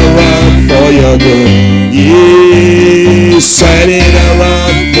turning around for your good. It's turning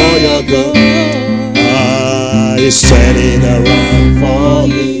around for your good. It's turning around for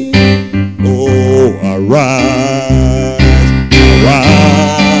me. Oh, arise,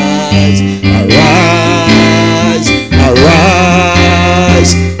 arise, arise,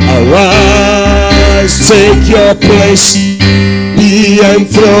 arise, arise. Take your place, be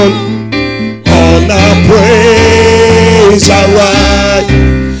enthroned on our praise. Arise,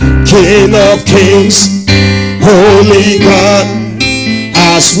 King of Kings, Holy God,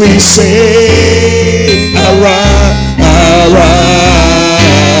 as we sing. Arise, arise.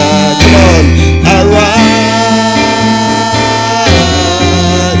 Come on, arise,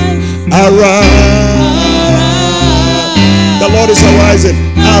 arise. The Lord is arising.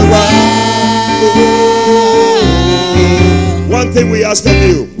 Arise. One thing we ask of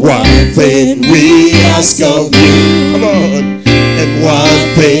you. One thing we ask of you. Come on. And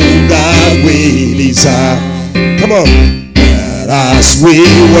one thing that we desire. Come on. That as we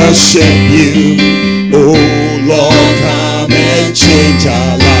worship you, oh Lord, come and change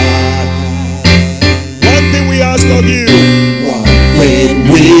our lives. One thing we ask of you. One thing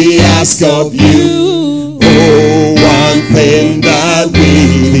we ask of you. Oh, one thing that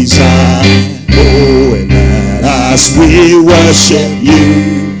we desire. Oh, and that as we worship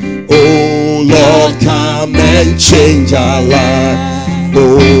you, oh Lord, come and change our life.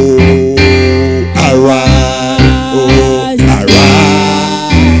 Oh, arise, oh, arise,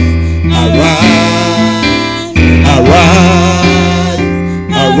 arise, arise,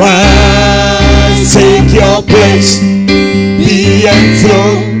 arise. Take your place, be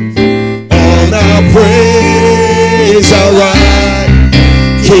enthroned on our praise. Arise,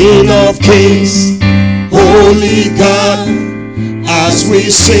 King of Kings, Holy God, as we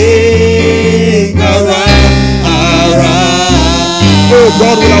sing. Arise, arise. Oh,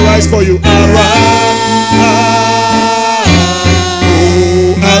 God will arise for you. Arise,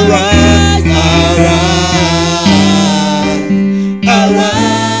 oh, arise, arise,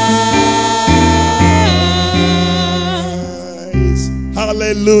 arise.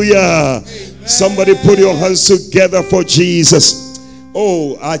 Hallelujah. Somebody put your hands together for Jesus.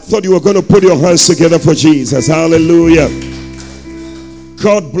 Oh, I thought you were going to put your hands together for Jesus. Hallelujah.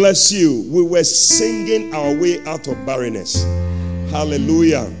 God bless you. We were singing our way out of barrenness.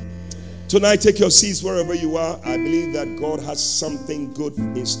 Hallelujah. Tonight, take your seats wherever you are. I believe that God has something good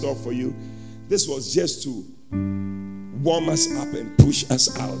in store for you. This was just to warm us up and push us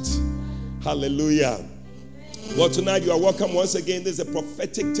out. Hallelujah. Well, tonight you are welcome once again. This is a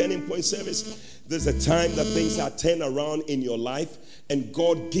prophetic turning point service. This is a time that things are turned around in your life and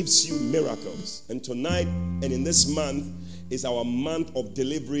God gives you miracles. And tonight and in this month is our month of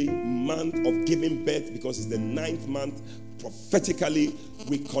delivery, month of giving birth, because it's the 9th month. Prophetically,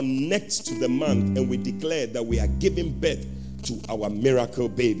 we connect to the month and we declare that we are giving birth to our miracle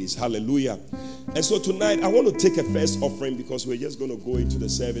babies. Hallelujah. And so tonight I want to take a first offering because we're just going to go into the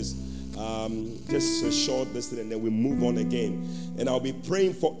service. Just a short listen and then we move on again. And I'll be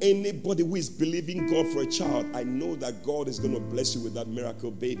praying for anybody who is believing God for a child. I know that God is going to bless you with that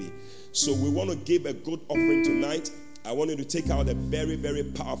miracle baby. So we want to give a good offering tonight. I want you to take out a very, very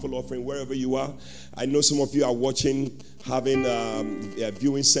powerful offering wherever you are. I know some of you are watching, having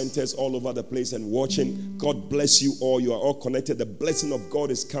viewing centers all over the place and watching. God bless you all. You are all connected. The blessing of God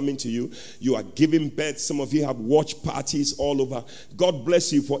is coming to you. You are giving birth. Some of you have watch parties all over. God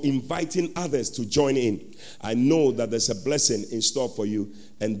bless you for inviting others to join in. I know that there's a blessing in store for you.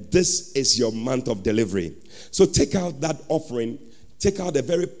 And this is your month of delivery. So take out that offering. Take out a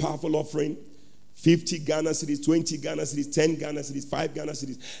very powerful offering. 50 Ghana cedis, 20 Ghana cedis, 10 Ghana cedis, 5 Ghana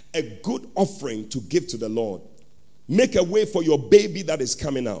cedis. A good offering to give to the Lord. Make a way for your baby that is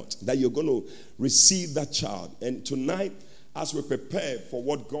coming out, that you're going to receive that child. And tonight, as we prepare for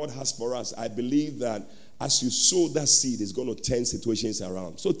what God has for us, I believe that as you sow that seed, it's going to turn situations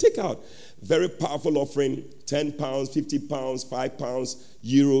around. So take out very powerful offering, 10 pounds, 50 pounds, 5 pounds,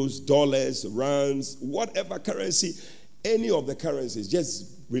 euros, dollars, rands, whatever currency, any of the currencies,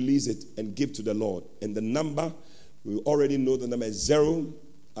 just release it and give to the Lord. And the number, we already know the number is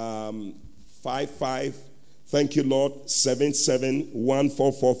 055 Thank you, Lord.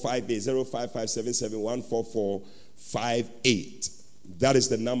 77144580 05577144588. That is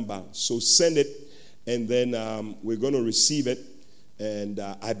the number. So send it, and then we're going to receive it. And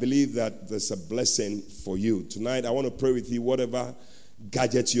I believe that there's a blessing for you. Tonight, I want to pray with you, whatever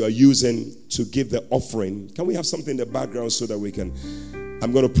gadget you are using to give the offering. Can we have something in the background so that we can?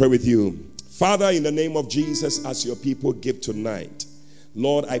 I'm going to pray with you. Father, in the name of Jesus, as your people give tonight,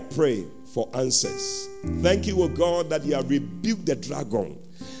 Lord, I pray for answers. Thank you, O God, that you have rebuked the dragon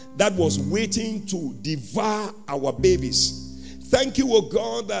that was waiting to devour our babies. Thank you, O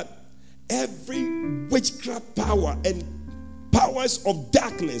God, that every witchcraft power and powers of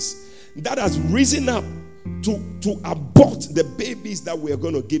darkness that has risen up to abort the babies that we are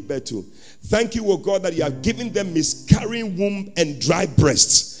going to give birth to. Thank you, O God, that you have given them miscarrying womb and dry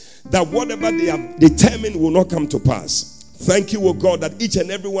breasts, that whatever they have determined will not come to pass. Thank you, O God, that each and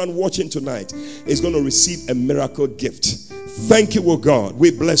everyone watching tonight is going to receive a miracle gift. Thank you, O God.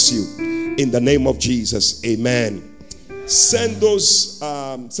 We bless you in the name of Jesus. Amen. Send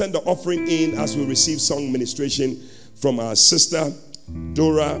the offering in as we receive song ministration from our sister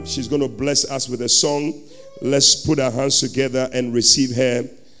Dora. She's going to bless us with a song. Let's put our hands together and receive her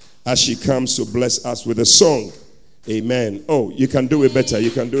as she comes to bless us with a song. Amen. Oh, you can do it better.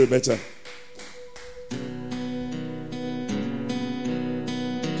 You can do it better.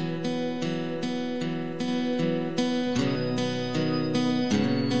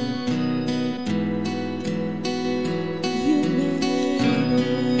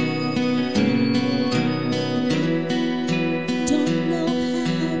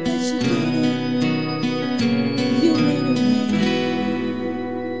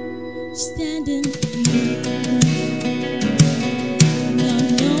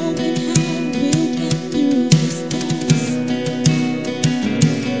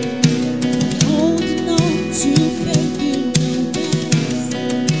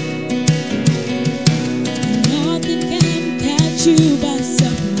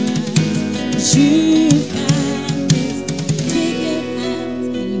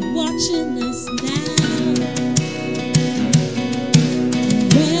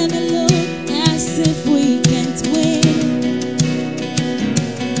 When I look as if we can't win,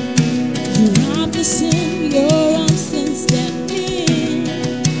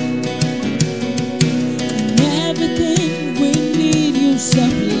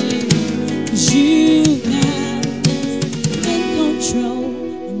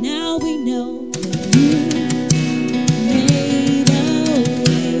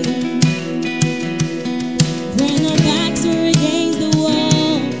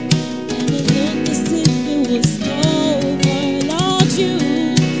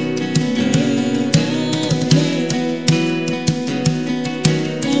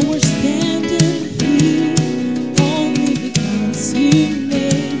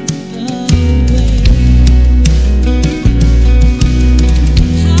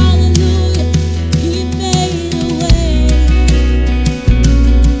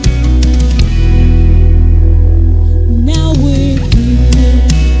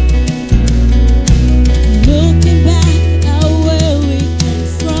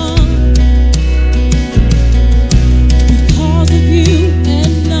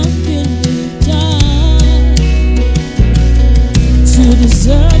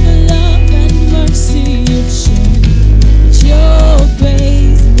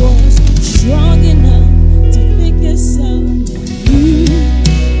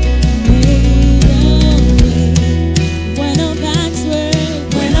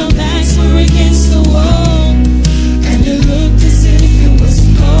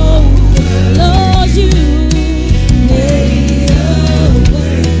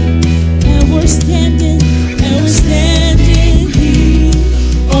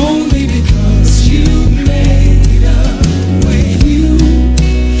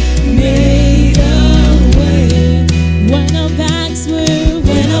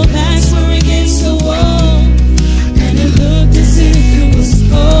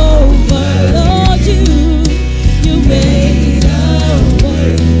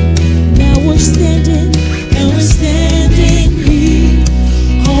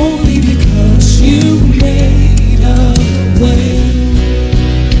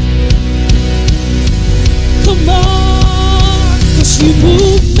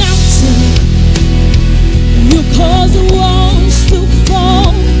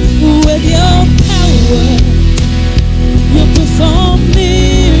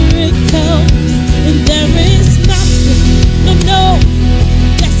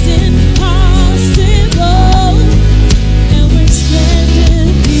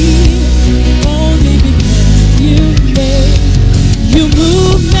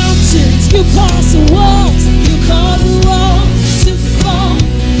 You cause the walls to fall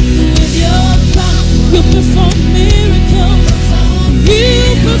with your power. You perform miracles.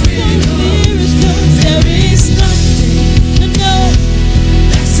 You perform miracles. There is nothing, no,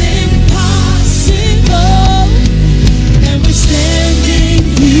 that's impossible. And we're standing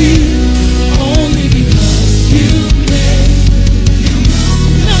here only because you made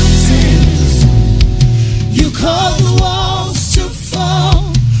mountains. You cause the walls to fall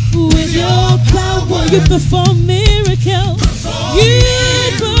with your power. You perform miracles.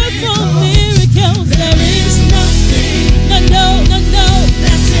 You perform miracles. There is nothing, no,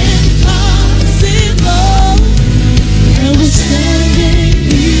 that's impossible. And we're standing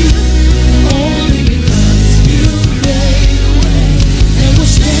here only because you made a way. And we're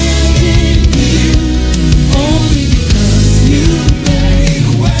standing here only because you made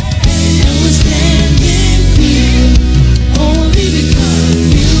a way. And we're standing here only because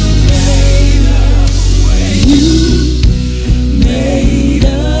you made a way. You made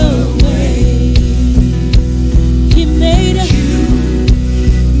a way. He made a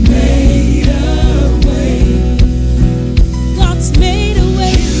way. God's made a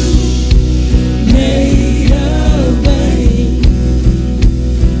way. Made a way.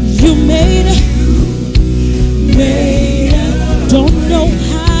 You made a. Don't know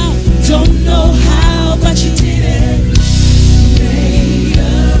how, but you did it.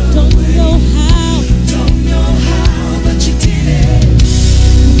 Don't know how, but you did it.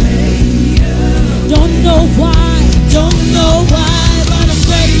 Don't know why, but I'm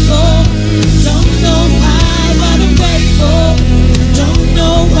grateful. Don't know why, but I'm grateful. Don't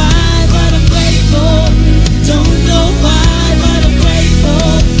know why, but I'm grateful. Don't know why, but I'm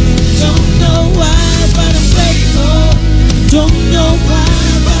grateful. Don't know why, but I'm grateful. Don't know why,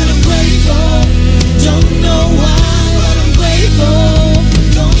 but I'm grateful. Don't know why, but I'm grateful.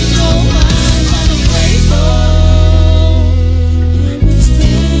 Don't know why, but I'm grateful. And we're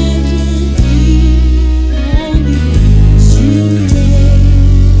standing here only because you made a way.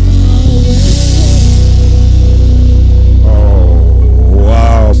 Oh,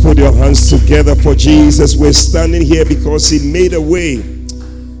 wow. Put your hands together for Jesus. We're standing here because He made a way.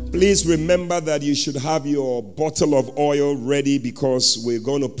 Please remember that you should have your bottle of oil ready because we're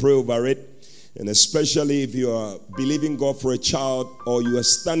going to pray over it. And especially if you are believing God for a child or you are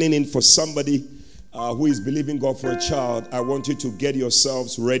standing in for somebody who is believing God for a child, I want you to get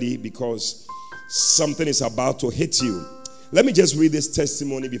yourselves ready because something is about to hit you. Let me just read this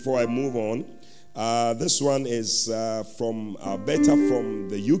testimony before I move on. This one is from Alberta from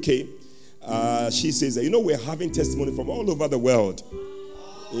the UK. She says that, we're having testimony from all over the world.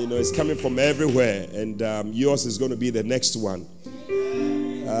 It's coming from everywhere, and yours is going to be the next one.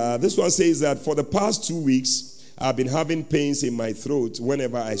 This one says that for the past 2 weeks, I've been having pains in my throat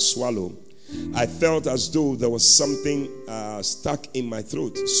whenever I swallow. I felt as though there was something stuck in my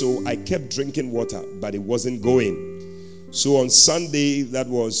throat, so I kept drinking water, but it wasn't going. So on Sunday, that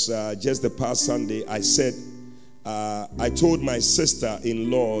was just the past Sunday, I said, I told my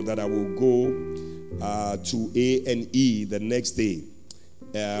sister-in-law that I will go to A&E the next day.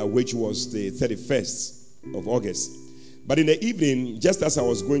 Which was the 31st of August. But in the evening, just as I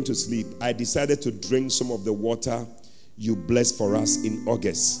was going to sleep, I decided to drink some of the water you blessed for us in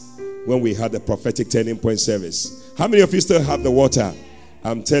August when we had the prophetic turning point service. How many of you still have the water?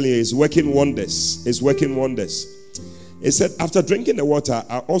 I'm telling you, it's working wonders. It's working wonders. It said, after drinking the water,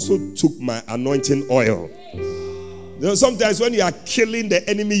 I also took my anointing oil. Sometimes when you are killing the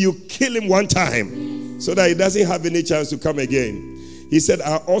enemy, you kill him one time so that he doesn't have any chance to come again. He said,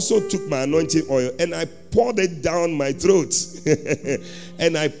 I also took my anointing oil and I poured it down my throat.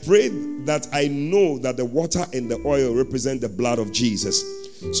 And I prayed that I know that the water and the oil represent the blood of Jesus.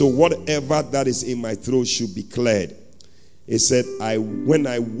 So whatever that is in my throat should be cleared. He said, when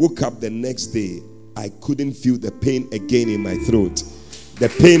I woke up the next day, I couldn't feel the pain again in my throat. The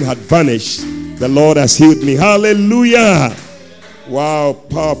pain had vanished. The Lord has healed me. Hallelujah. Wow,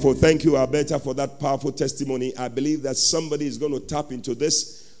 powerful. Thank you, Alberta, for that powerful testimony. I believe that somebody is going to tap into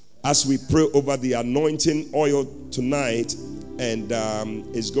this as we pray over the anointing oil tonight, and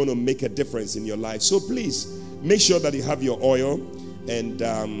it's going to make a difference in your life. So please, make sure that you have your oil, and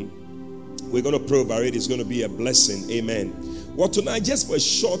we're going to pray over it. It's going to be a blessing. Amen. Well, tonight, just for a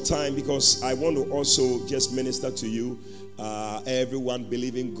short time, because I want to also just minister to you, everyone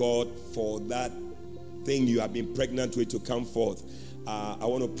believing God for that thing you have been pregnant with to come forth. I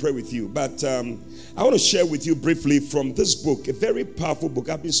want to pray with you, but I want to share with you briefly from this book, a very powerful book.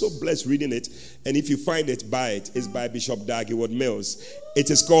 I've been so blessed reading it, and if you find it, buy it. It's by Bishop Dag Heward-Mills. It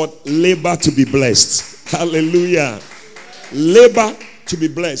is called Labor to be Blessed. Hallelujah. Labor to be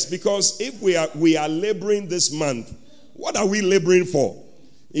blessed. Because if we are laboring this month, what are we laboring for?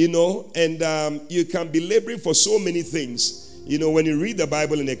 You know, and you can be laboring for so many things. You know, when you read the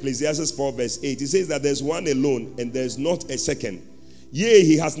Bible in Ecclesiastes 4 verse 8, it says that there's one alone and there's not a second. Yea,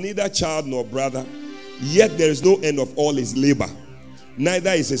 he has neither child nor brother, yet there is no end of all his labor.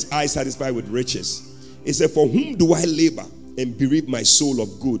 Neither is his eye satisfied with riches. He said, for whom do I labor and bereave my soul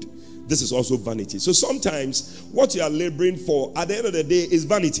of good? This is also vanity. So sometimes what you are laboring for at the end of the day is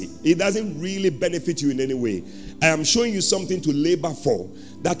vanity. It doesn't really benefit you in any way. I am showing you something to labor for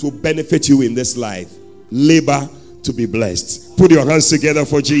that will benefit you in this life. Labor to be blessed. Put your hands together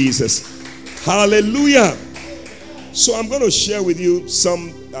for Jesus. Hallelujah. So I'm going to share with you some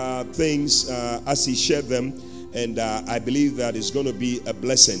things as he shared them. And I believe that it's going to be a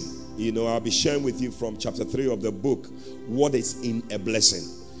blessing. You know, I'll be sharing with you from chapter 3 of the book, what is in a blessing.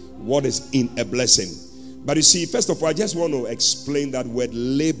 What is in a blessing. But you see, first of all, I just want to explain that word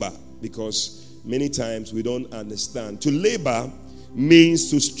labor, because many times we don't understand. To labor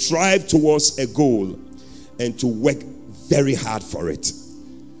means to strive towards a goal and to work very hard for it.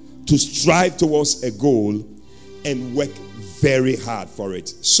 To strive towards a goal and work very hard for it.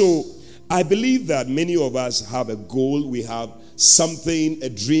 So I believe that many of us have a goal. We have something, a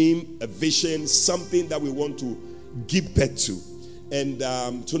dream, a vision, something that we want to give birth to. And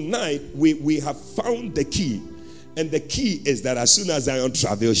tonight we have found the key. And the key is that as soon as Zion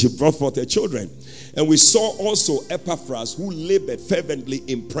traveled, she brought forth her children. And we saw also Epaphras, who labored fervently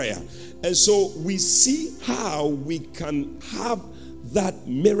in prayer. And so we see how we can have that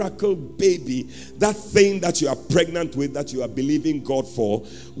miracle baby, that thing that you are pregnant with, that you are believing God for.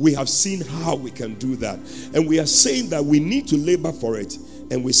 We have seen how we can do that. And we are saying that we need to labor for it.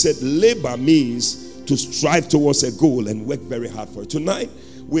 And we said labor means to strive towards a goal and work very hard for it. Tonight,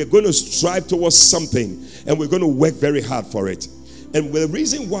 we're going to strive towards something and we're going to work very hard for it. And the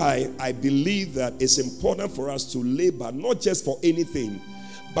reason why I believe that it's important for us to labor, not just for anything,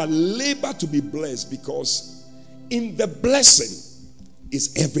 but labor to be blessed, because in the blessing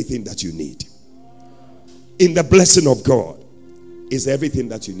is everything that you need. In the blessing of God is everything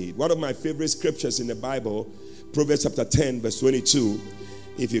that you need. One of my favorite scriptures in the Bible, Proverbs chapter 10 verse 22.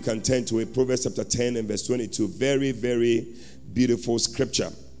 If you can turn to it, Proverbs chapter 10 and verse 22. Very, very beautiful scripture.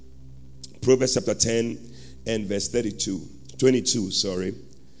 Proverbs chapter 10 and verse 22, sorry.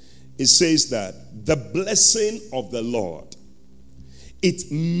 It says that the blessing of the Lord, it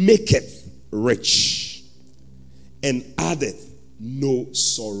maketh rich and addeth no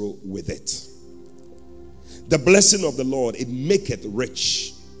sorrow with it. The blessing of the Lord, it maketh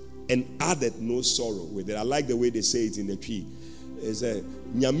rich and addeth no sorrow with it. I like the way they say it in the tree. It's a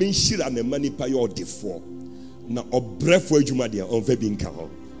nyaminshira ne manipa yo defo na obrefo adwuma de onfa bi nka ho.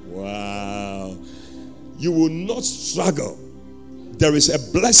 Wow. You will not struggle. There is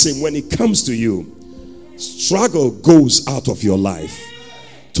a blessing when it comes to you. Struggle goes out of your life.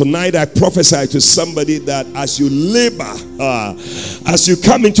 Tonight I prophesy to somebody that as you labor, as you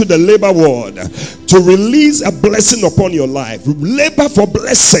come into the labor world to release a blessing upon your life, labor for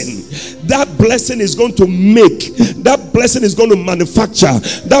blessing. That blessing is going to make, that blessing is going to manufacture,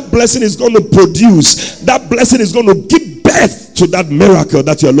 that blessing is going to produce, that blessing is going to give birth to that miracle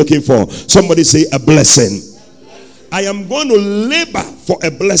that you're looking for. Somebody say a blessing. I am going to labor for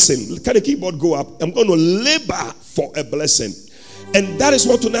a blessing. Can the keyboard go up? I'm going to labor for a blessing. And that is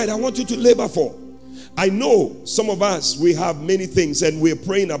what tonight I want you to labor for. I know some of us, we have many things and we're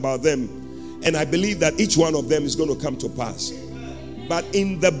praying about them. And I believe that each one of them is going to come to pass. But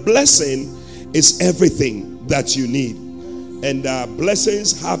in the blessing is everything that you need. And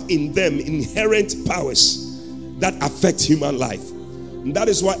blessings have in them inherent powers that affect human life. And that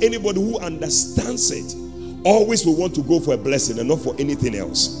is why anybody who understands it always will want to go for a blessing and not for anything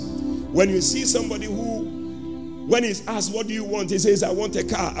else. When you see somebody who, when he's asked, what do you want? He says, I want a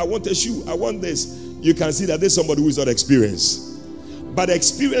car, I want a shoe, I want this. You can see that there's somebody who is not experienced. But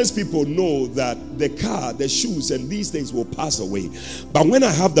experienced people know that the car, the shoes, and these things will pass away. But when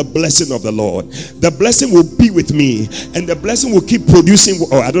I have the blessing of the Lord, the blessing will be with me, and the blessing will keep producing.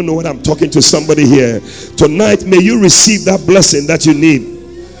 Oh, I don't know what I'm talking to somebody here. Tonight, may you receive that blessing that you need.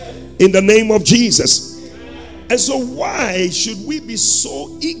 In the name of Jesus. And so why should we be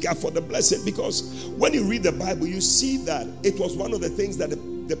so eager for the blessing? Because when you read the Bible, you see that it was one of the things that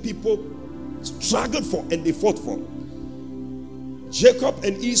the people struggled for and they fought for. Jacob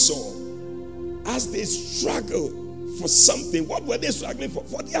and Esau, as they struggled for something, what were they struggling for?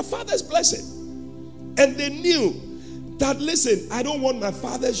 For their father's blessing. And they knew that, listen, I don't want my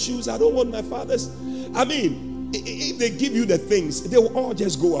father's shoes, I don't want my father's. I mean, if they give you the things, they will all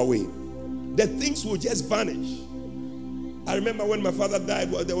just go away. The things will just vanish. I remember when my father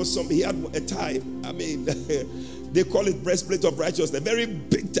died, well, there was he had a tie. I mean, they call it breastplate of righteousness, a very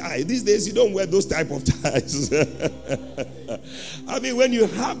big tie. These days, you don't wear those type of ties. I mean, when you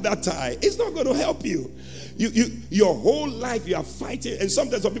have that tie, it's not going to help you. Your whole life you are fighting, and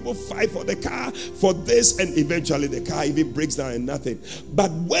sometimes some people fight for the car, for this, and eventually the car even breaks down and nothing.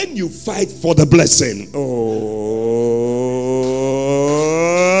 But when you fight for the blessing,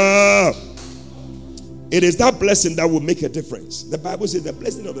 it is that blessing that will make a difference. The Bible says the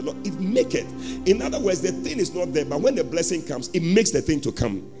blessing of the Lord, it make it. In other words, the thing is not there, but when the blessing comes, it makes the thing to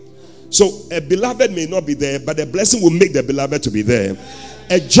come. So a beloved may not be there, but the blessing will make the beloved to be there.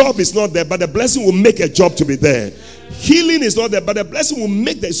 A job is not there, but the blessing will make a job to be there. Healing is not there, but the blessing will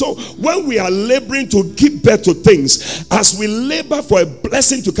make that. So when we are laboring to give birth to things, as we labor for a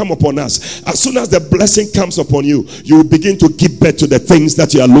blessing to come upon us, as soon as the blessing comes upon you, you will begin to give birth to the things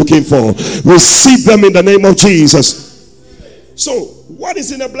that you are looking for. Receive them in the name of Jesus. So what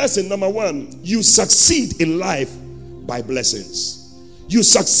is in a blessing? Number one, you succeed in life by blessings. You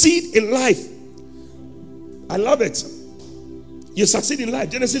succeed in life. I love it. You succeed in life.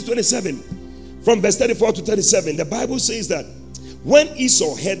 Genesis 27 from verse 34 to 37. The Bible says that when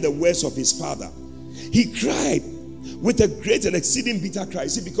Esau heard the words of his father, he cried with a great and exceeding bitter cry.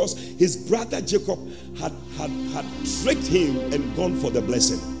 See, because his brother Jacob had tricked him and gone for the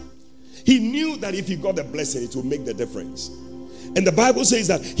blessing. He knew that if he got the blessing, it would make the difference. And the Bible says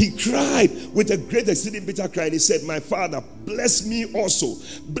that he cried with a great exceeding bitter cry, and he said, my father, bless me also.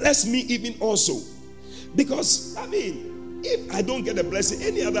 Bless me even also. Because, I mean, if I don't get a blessing,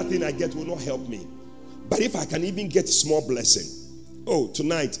 any other thing I get will not help me. But if I can even get small blessing,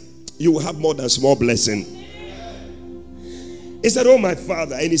 tonight you will have more than small blessing. He said, oh my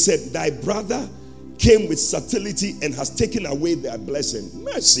father, and he said, thy brother came with subtlety and has taken away their blessing.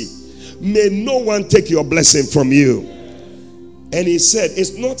 Mercy. May no one take your blessing from you. And he said,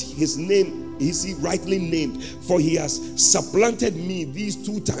 it's not his name, is he rightly named? For he has supplanted me these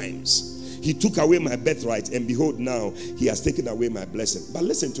 2 times. He took away my birthright, and behold, now he has taken away my blessing. But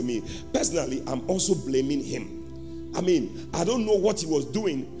listen to me. Personally, I'm also blaming him. I mean, I don't know what he was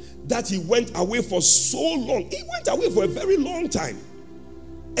doing that he went away for so long. He went away for a very long time.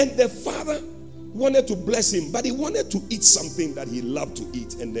 And the father wanted to bless him, but he wanted to eat something that he loved to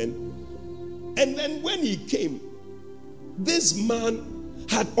eat. And then when he came, this man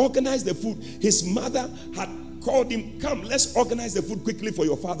had organized the food. His mother had called him, come, let's organize the food quickly for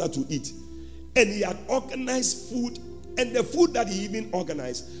your father to eat. And he had organized food, and the food that he even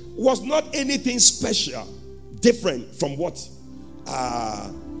organized was not anything special, different from what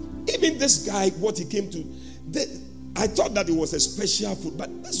even this guy, what he came to. I thought that it was a special food,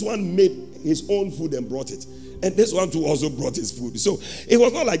 but this one made his own food and brought it. And this one too also brought his food. So it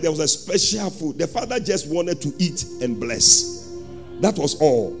was not like there was a special food. The father just wanted to eat and bless. That was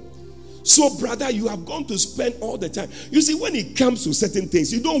all. So, brother, you have gone to spend all the time. You see, when it comes to certain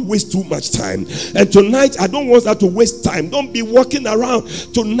things, you don't waste too much time. And tonight, I don't want that to waste time. Don't be walking around.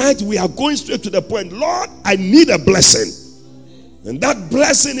 Tonight, we are going straight to the point. Lord, I need a blessing. And that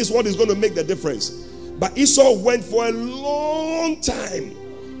blessing is what is going to make the difference. But Esau went for a long time.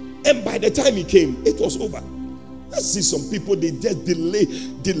 And by the time he came, it was over. I see some people, they just delay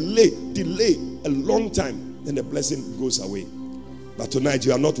a long time. And the blessing goes away. But tonight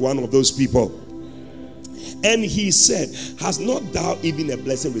you are not one of those people. And he said, has not thou even a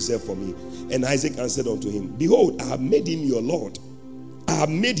blessing reserved for me? And Isaac answered unto him, behold, I have made him your Lord. I have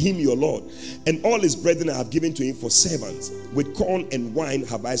made him your Lord. And all his brethren I have given to him for servants. With corn and wine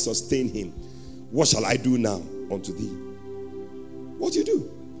have I sustained him. What shall I do now unto thee? What you do?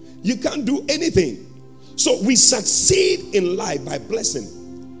 You can't do anything. So we succeed in life by blessing.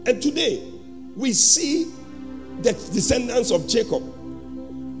 And today we see the descendants of Jacob,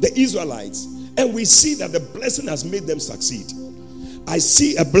 the Israelites, and we see that the blessing has made them succeed. I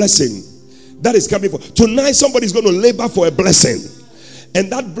see a blessing that is coming for tonight. Somebody is going to labor for a blessing,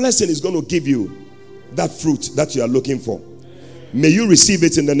 and that blessing is going to give you that fruit that you are looking for. May you receive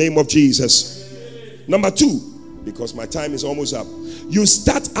it in the name of Jesus. Number 2, because my time is almost up, you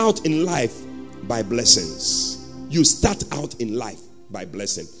start out in life by blessings. You start out in life by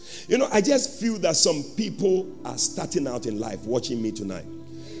blessing. You know, I just feel that some people are starting out in life watching me tonight.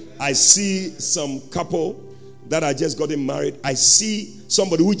 I see some couple that are just getting married. I see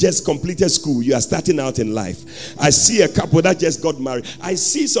somebody who just completed school. You are starting out in life. I see a couple that just got married. I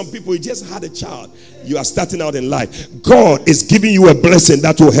see some people who just had a child. You are starting out in life. God is giving you a blessing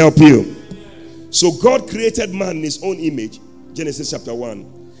that will help you. So God created man in his own image, Genesis chapter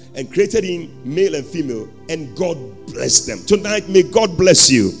 1. And created him male and female, and God blessed them. Tonight, may God bless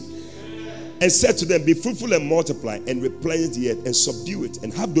you. and said to them, be fruitful and multiply, and replenish the earth, and subdue it,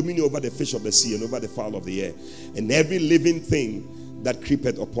 and have dominion over the fish of the sea, and over the fowl of the air, and every living thing that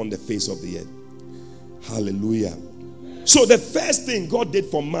creepeth upon the face of the earth. Hallelujah. So the first thing God did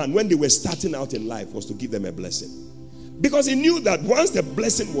for man when they were starting out in life was to give them a blessing. Because he knew that once the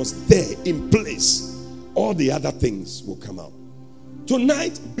blessing was there in place, all the other things will come out.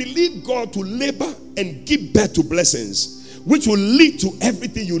 Tonight, believe God to labor and give birth to blessings, which will lead to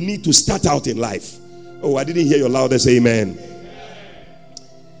everything you need to start out in life. Oh, I didn't hear your loudest amen.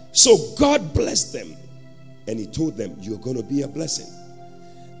 So God blessed them, and he told them, you're going to be a blessing.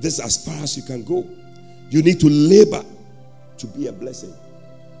 This is as far as you can go. You need to labor to be a blessing.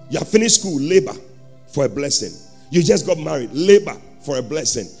 You have finished school, labor for a blessing. You just got married, labor for a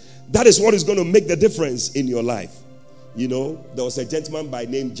blessing. That is what is going to make the difference in your life. You know, there was a gentleman by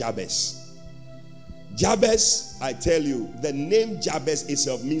name Jabez. Jabez, I tell you, the name Jabez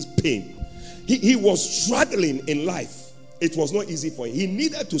itself means pain. He was struggling in life. It was not easy for him. He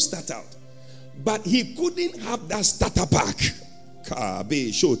needed to start out, but he couldn't have that starter pack. A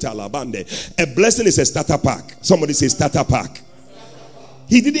blessing is a starter pack. Somebody say starter pack.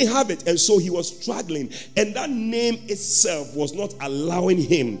 He didn't have it, and so he was struggling, and that name itself was not allowing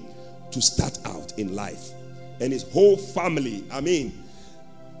him to start out in life. And his whole family,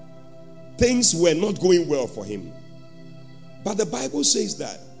 things were not going well for him. But the Bible says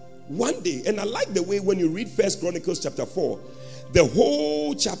that one day, and I like the way when you read 1 Chronicles chapter 4, the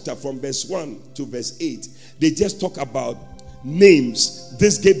whole chapter from verse 1 to verse 8, they just talk about names.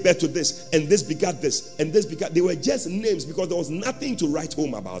 This gave birth to this, and this begat this, and this begat. They were just names because there was nothing to write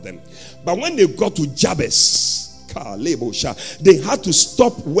home about them. But when they got to Jabez, they had to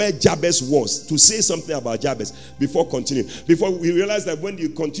stop where Jabez was to say something about Jabez before continuing. Before we realize that when you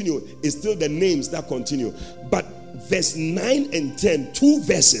continue, it's still the names that continue. But verse 9 and 10, two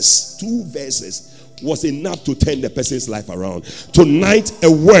verses was enough to turn the person's life around. Tonight, a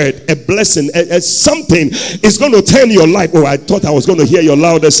word, a blessing, something is going to turn your life. Oh, I thought I was going to hear your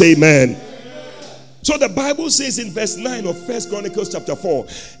loudest amen. So the Bible says in verse 9 of 1 Chronicles chapter 4,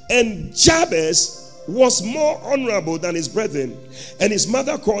 and Jabez was more honorable than his brethren, and his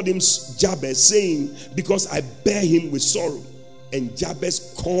mother called him Jabez, saying, because I bear him with sorrow. And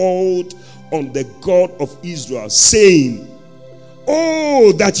Jabez called on the God of Israel, saying,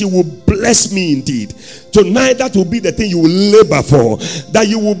 oh, that you will bless me indeed. Tonight, that will be the thing you will labor for, that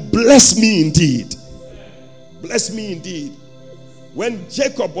you will bless me indeed. Bless me indeed. When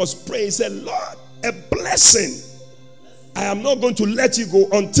Jacob was praying, he said, Lord, a blessing. I am not going to let you go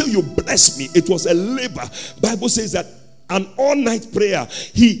until you bless me. It was a labor. Bible says that an all-night prayer.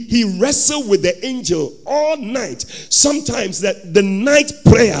 He wrestled with the angel all night. Sometimes that the night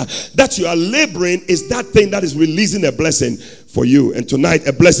prayer that you are laboring is that thing that is releasing a blessing for you. And tonight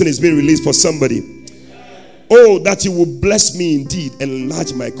a blessing is being released for somebody. Oh, that you will bless me indeed and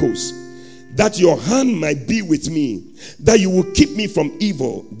enlarge my coast, that your hand might be with me, that you will keep me from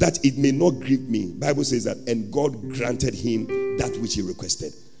evil, that it may not grieve me. Bible says that, and God granted him that which he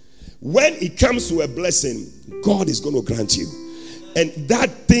requested. When it comes to a blessing, God is going to grant you. And that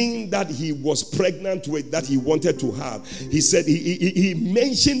thing that he was pregnant with, that he wanted to have, he said, he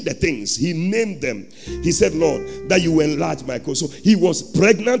mentioned the things, he named them. He said, Lord, that you enlarge my coast. So he was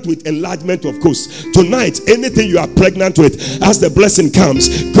pregnant with enlargement of coast. Tonight, anything you are pregnant with, as the blessing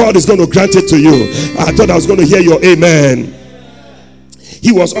comes, God is going to grant it to you. I thought I was going to hear your amen.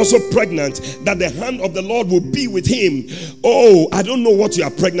 He was also pregnant that the hand of the Lord will be with him. Oh, I don't know what you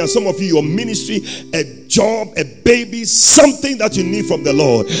are pregnant. Some of you, your ministry, a job, a baby, something that you need from the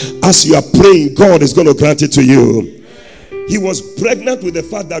Lord. As you are praying, God is going to grant it to you. He was pregnant with the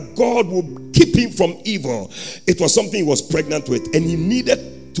fact that God will keep him from evil. It was something he was pregnant with, and he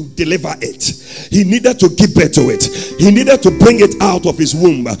needed to deliver it. He needed to give birth to it. He needed to bring it out of his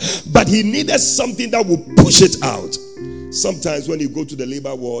womb. But he needed something that will push it out. Sometimes when you go to the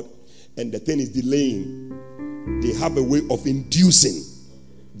labor ward and the thing is delaying, they have a way of inducing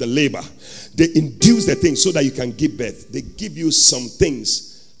the labor. They induce the thing so that you can give birth. They give you some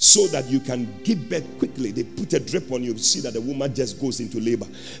things so that you can give birth quickly. They put a drip on you, see that the woman just goes into labor.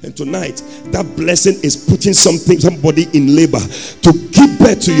 And tonight, that blessing is putting somebody in labor to give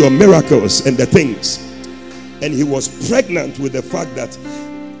birth to your miracles and the things. And he was pregnant with the fact that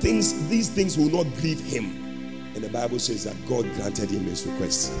these things will not grieve him. And the Bible says that God granted him his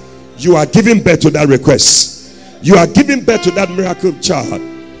request. You are giving birth to that request. You are giving birth to that miracle child.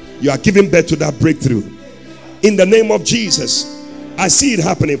 You are giving birth to that breakthrough. In the name of Jesus, I see it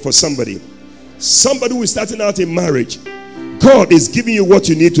happening for somebody. Somebody who is starting out in marriage. God is giving you what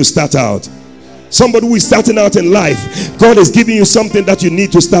you need to start out. Somebody who is starting out in life. God is giving you something that you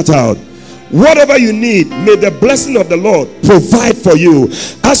need to start out. Whatever you need, may the blessing of the Lord provide for you.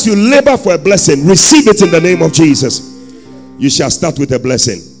 As you labor for a blessing, receive it in the name of Jesus. You shall start with a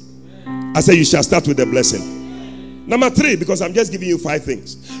blessing. I say you shall start with a blessing. Number 3, because I'm just giving you 5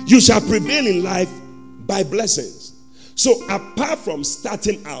 things. You shall prevail in life by blessings. So apart from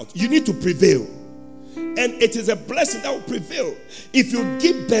starting out, you need to prevail. And it is a blessing that will prevail. If you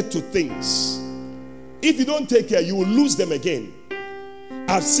give birth to things, if you don't take care, you will lose them again.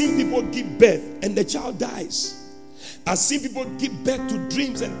 I've seen people give birth and the child dies. I've seen people give birth to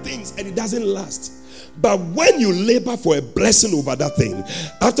dreams and things and it doesn't last. But when you labor for a blessing over that thing,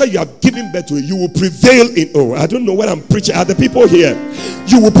 after you have given birth to it, you will prevail in. I don't know what I'm preaching. Are the people here?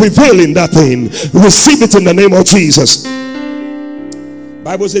 You will prevail in that thing. Receive it in the name of Jesus.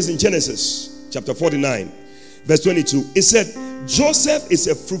 Bible says in Genesis chapter 49 verse 22, it said, Joseph is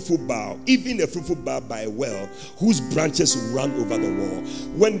a fruitful bough, even a fruitful bough by a well, whose branches run over the wall.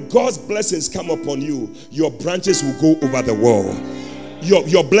 When God's blessings come upon you, your branches will go over the wall.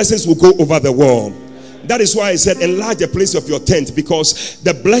 Your blessings will go over the wall. That is why I said enlarge the place of your tent, because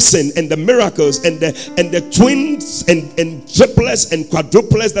the blessing and the miracles and the twins and triplets and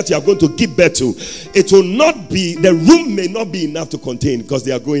quadruplets that you are going to give birth to, it will not be, the room may not be enough to contain because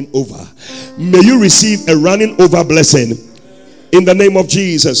they are going over. May you receive a running over blessing in the name of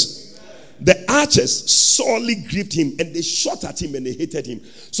Jesus. The archers sorely grieved him and they shot at him and they hated him.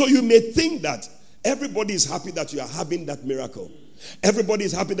 So you may think that everybody is happy that you are having that miracle. Everybody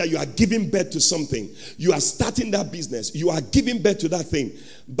is happy that you are giving birth to something. You are starting that business. You are giving birth to that thing.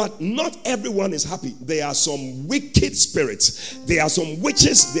 But not everyone is happy. There are some wicked spirits. There are some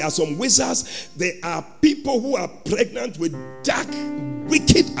witches. There are some wizards. There are people who are pregnant with dark,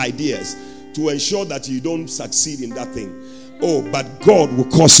 wicked ideas to ensure that you don't succeed in that thing. Oh, but God will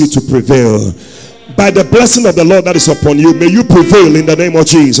cause you to prevail. By the blessing of the Lord that is upon you, may you prevail in the name of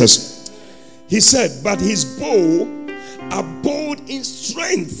Jesus. He said, but his bow abode in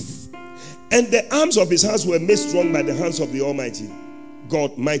strength, and the arms of his hands were made strong by the hands of the Almighty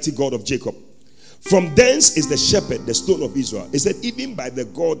God, mighty God of Jacob. From thence is the shepherd, the stone of Israel. He said, even by the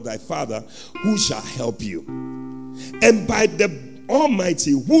God thy father, who shall help you, and by the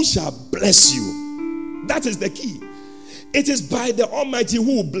Almighty, who shall bless you. That is the key. It is by the Almighty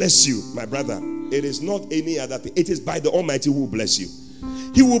who will bless you, my brother. It is not any other thing. It is by the Almighty who will bless you.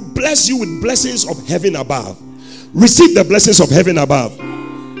 He will bless you with blessings of heaven above. Receive the blessings of heaven above.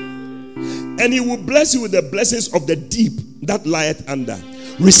 And he will bless you with the blessings of the deep that lieth under.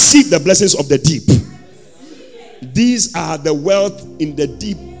 Receive the blessings of the deep. These are the wealth in the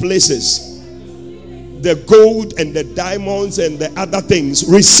deep places. The gold and the diamonds and the other things.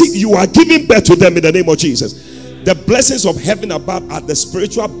 Receive. You are giving birth to them in the name of Jesus. The blessings of heaven above are the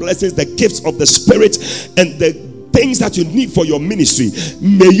spiritual blessings, the gifts of the Spirit, and the things that you need for your ministry.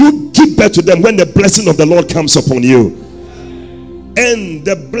 May you give birth to them when the blessing of the Lord comes upon you. And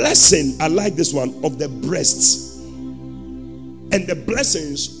the blessing, I like this one, of the breasts and the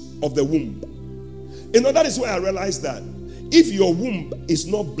blessings of the womb. You know, that is why I realized that if your womb is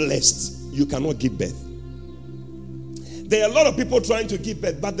not blessed, you cannot give birth. There are a lot of people trying to give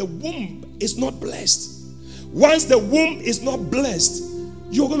birth, but the womb is not blessed. Once the womb is not blessed,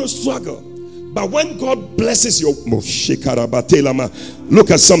 you're going to struggle. But when God blesses your, look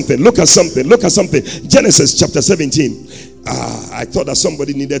at something. Genesis chapter 17. I thought that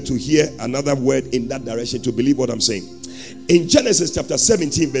somebody needed to hear another word in that direction to believe what I'm saying. In Genesis chapter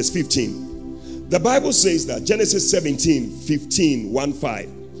 17 verse 15, the Bible says that Genesis 17:15, 1-5.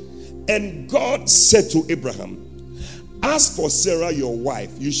 And God said to Abraham, as for Sarah your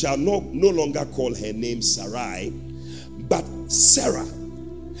wife, you shall no longer call her name Sarai, but Sarah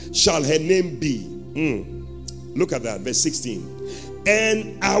shall her name be. Look at that, verse 16.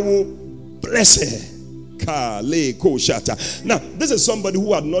 And I will bless her. Now, this is somebody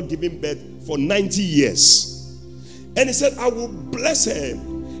who had not given birth for 90 years. And he said, I will bless her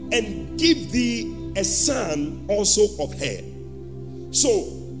and give thee a son also of her.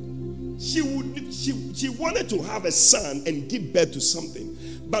 So she wanted to have a son and give birth to something,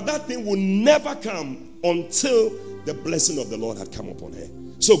 but that thing will never come until the blessing of the Lord had come upon her.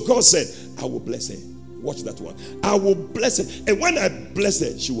 So God said, I will bless her. Watch that one. I will bless her, and when I bless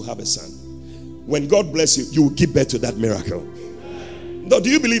her, she will have a son. When God bless you, you will give birth to that miracle. No,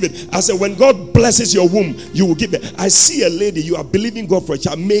 do you believe it? I said, when God blesses your womb, you will give birth. I see a lady, you are believing God for a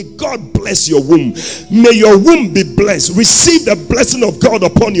child. May God bless your womb. May your womb be blessed. Receive the blessing of God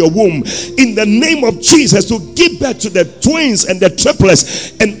upon your womb in the name of Jesus, to give birth to the twins and the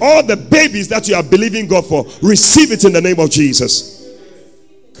triplets and all the babies that you are believing God for. Receive it in the name of Jesus.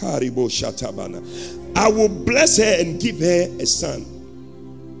 I will bless her and give her a son.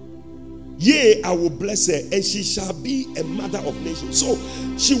 Yea, I will bless her, and she shall be a mother of nations. So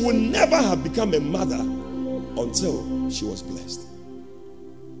she will never have become a mother until she was blessed.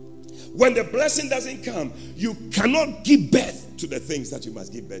 When the blessing doesn't come, you cannot give birth to the things that you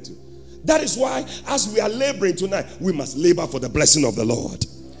must give birth to. That is why, as we are laboring tonight, we must labor for the blessing of the Lord.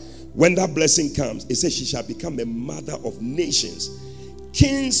 When that blessing comes, it says she shall become a mother of nations.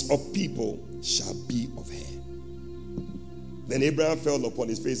 Kings of people shall be of her. Then Abraham fell upon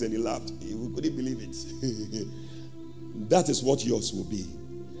his face and he laughed. He couldn't believe it. That is what yours will be.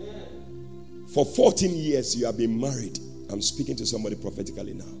 For 14 years you have been married. I'm speaking to somebody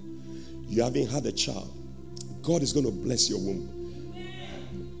prophetically now. You haven't had a child. God is going to bless your womb.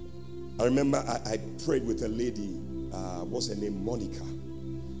 I remember I prayed with a lady, what's her name? Monica.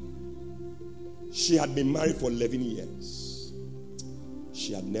 She had been married for 11 years.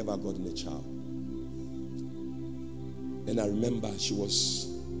 She had never gotten a child. And I remember she was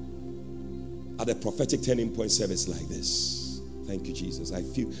at a prophetic turning point service like this. Thank you, Jesus. I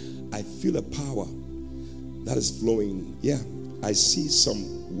feel a power that is flowing. Yeah, I see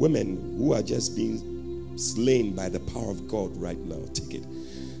some women who are just being slain by the power of God right now. Take it.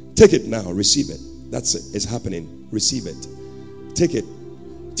 Take it now. Receive it. That's it. It's happening. Receive it. Take it.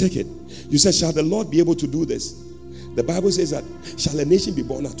 Take it. You said, shall the Lord be able to do this? The Bible says that, shall a nation be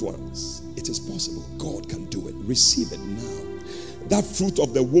born at once? It is possible. God can do it. Receive it now. That fruit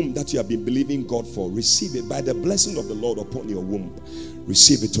of the womb that you have been believing God for, receive it by the blessing of the Lord upon your womb.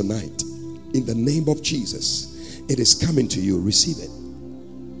 Receive it tonight. In the name of Jesus. It is coming to you. Receive it.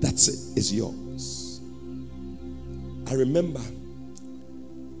 That's it. It's yours. I remember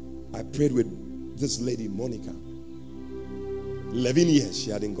I prayed with this lady, Monica. 11 years she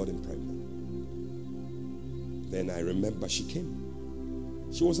hadn't gotten pregnant. Then I remember she came.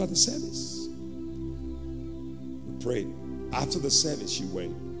 She was at the service. We prayed. After the service, she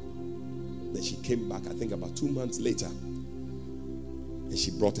went. Then she came back, I think about 2 months later. And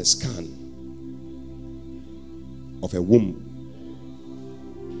she brought a scan of her womb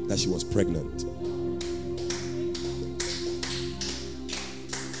that she was pregnant.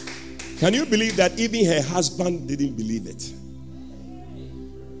 Can you believe that even her husband didn't believe it?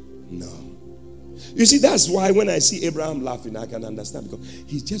 No. You see, that's why when I see Abraham laughing, I can understand, because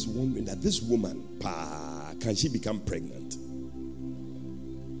he's just wondering that this woman, can she become pregnant?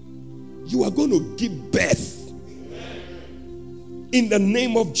 You are going to give birth in the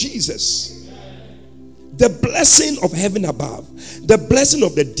name of Jesus. The blessing of heaven above, the blessing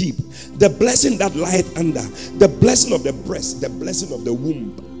of the deep, the blessing that lieth under, the blessing of the breast, the blessing of the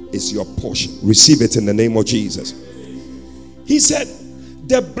womb is your portion. Receive it in the name of Jesus. He said,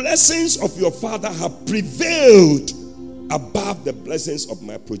 the blessings of your father have prevailed above the blessings of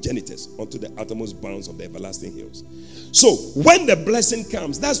my progenitors unto the uttermost bounds of the everlasting hills. So when the blessing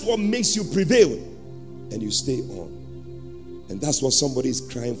comes, that's what makes you prevail, and you stay on. And that's what somebody is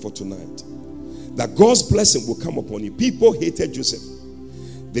crying for tonight, that God's blessing will come upon you. People hated Joseph.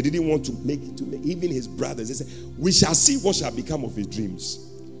 They didn't want to make even his brothers. They said, we shall see what shall become of his dreams.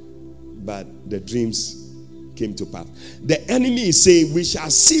 But the dreams came to pass. The enemy is saying, we shall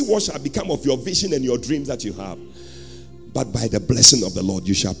see what shall become of your vision and your dreams that you have. But by the blessing of the Lord,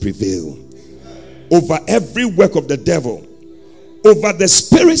 you shall prevail over every work of the devil, over the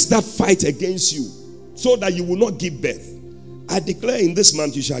spirits that fight against you, so that you will not give birth. I declare in this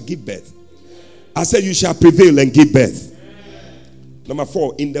month you shall give birth. I said you shall prevail and give birth. Number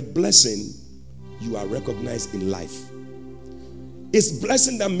 4, in the blessing, you are recognized in life. It's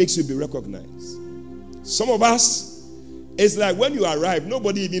blessing that makes you be recognized. Some of us, it's like when you arrive,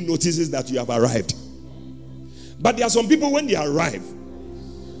 nobody even notices that you have arrived. But there are some people, when they arrive,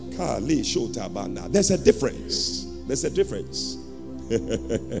 there's a difference. There's a difference.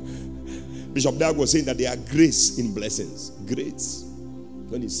 Bishop Dag was saying that there are grades in blessings. Grades.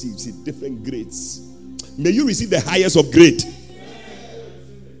 When you see different grades. May you receive the highest of grade.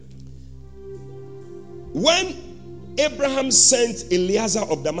 When Abraham sent Eliezer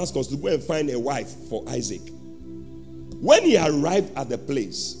of Damascus to go and find a wife for Isaac, when he arrived at the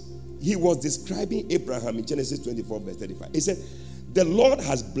place, he was describing Abraham in Genesis 24 verse 35. He said, the Lord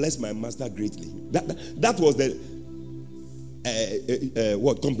has blessed my master greatly. That was the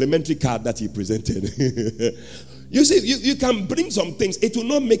complimentary card that he presented. You see, you can bring some things, it will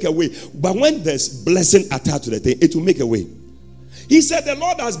not make a way. But when there's blessing attached to the thing, it will make a way. He said, the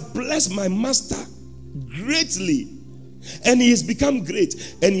Lord has blessed my master greatly, and he has become great,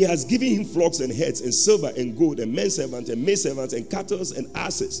 and he has given him flocks and herds and silver and gold and men servants and maid servants and cattle and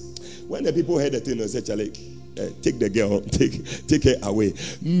asses. When the people heard the thing, they said, Charlie, take the girl, take her away.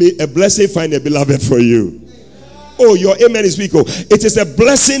 May a blessing find a beloved for you. Oh, your amen is weak. It is a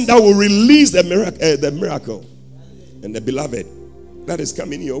blessing that will release the miracle and the beloved that is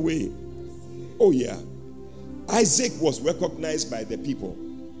coming your way. Oh, yeah. Isaac was recognized by the people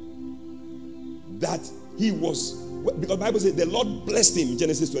that he was, because the Bible says the Lord blessed him in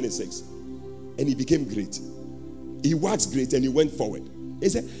Genesis 26, and he became great. He waxed great and he went forward. He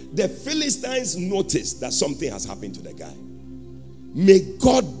said, the Philistines noticed that something has happened to the guy. May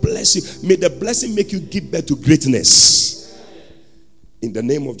God bless you. May the blessing make you give birth to greatness. In the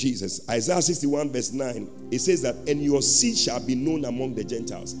name of Jesus. Isaiah 61 verse 9. It says that, and your seed shall be known among the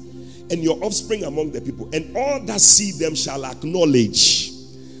Gentiles, and your offspring among the people, and all that see them shall acknowledge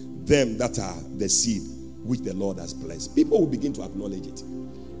them that are the seed which the Lord has blessed. People will begin to acknowledge it.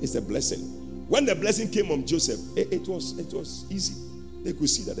 It's a blessing. When the blessing came on Joseph, it was easy. They could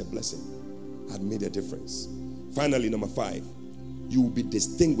see that the blessing had made a difference. Finally, number 5, you will be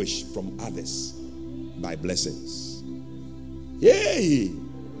distinguished from others by blessings. Yay!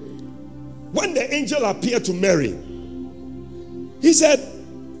 When the angel appeared to Mary, he said,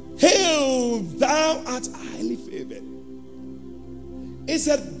 "Hail, thou art highly favored." He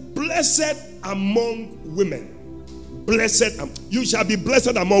said, "Blessed among women." You shall be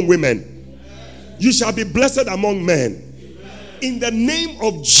blessed among women. You shall be blessed among men. In the name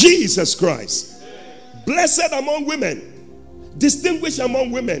of Jesus Christ. Blessed among women. Distinguished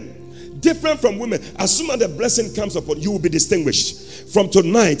among women. Different from women. As soon as the blessing comes upon you, will be distinguished. From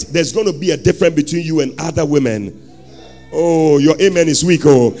tonight, there's going to be a difference between you and other women. Oh, your amen is weak.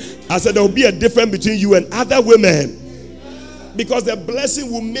 Oh, I said there will be a difference between you and other women. Because the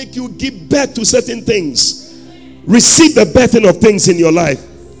blessing will make you give birth to certain things. Receive the birthing of things in your life.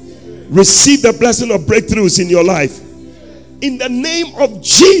 Receive the blessing of breakthroughs in your life. In the name of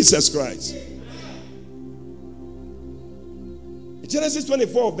Jesus Christ. Genesis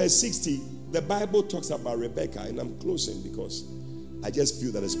 24 verse 60, the Bible talks about Rebecca, and I'm closing because I just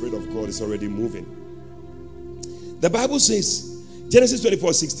feel that the Spirit of God is already moving. The Bible says, Genesis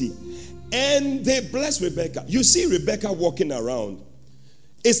 24:60, and they blessed Rebecca. You see Rebecca walking around.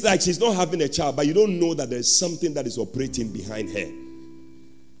 It's like she's not having a child, but you don't know that there's something that is operating behind her.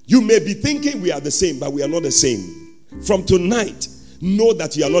 You may be thinking we are the same, but we are not the same. From tonight, know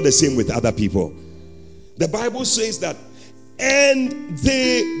that you are not the same with other people. The Bible says that, and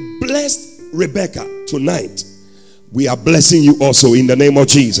they blessed Rebecca. Tonight, we are blessing you also in the name of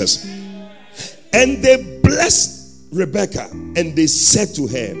Jesus. And they blessed Rebecca, and they said to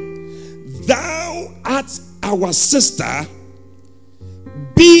her, "Thou art our sister,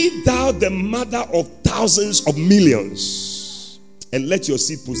 be thou the mother of thousands of millions, and let your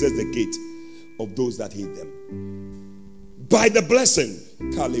seed possess the gate of those that hate them." By the blessing,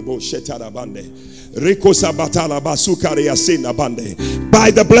 by the blessing,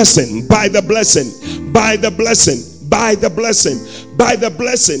 by the blessing, by the blessing, by the blessing, by the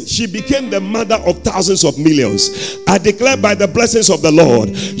blessing, she became the mother of thousands of millions. I declare by the blessings of the Lord,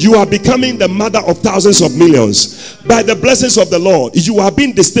 you are becoming the mother of thousands of millions. By the blessings of the Lord, you are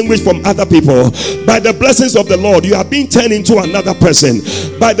being distinguished from other people. By the blessings of the Lord, you are being turned into another person.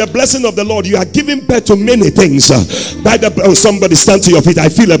 By the blessing of the Lord, you are giving birth to many things. By the somebody stand to your feet. I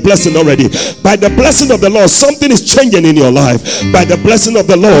feel a blessing already. By the blessing of the Lord, something is changing in your life. By the blessing of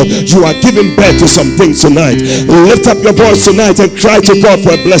the Lord, you are giving birth to some things tonight. Lift up your voice tonight and cry to God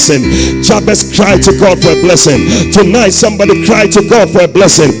for a blessing. Jabez cried to God for a blessing. Tonight, somebody cry to God for a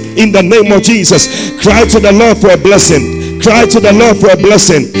blessing. In the name of Jesus, cry to the Lord for a blessing. Cry to the Lord for a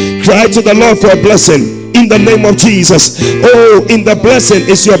blessing. Cry to the Lord for a blessing. In the name of Jesus. Oh, in the blessing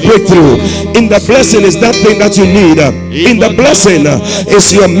is your breakthrough. In the blessing is that thing that you need. In the blessing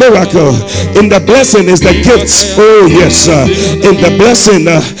is your miracle. In the blessing is the gifts. Oh yes. In the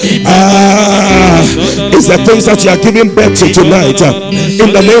blessing is the things that you are giving birth to tonight.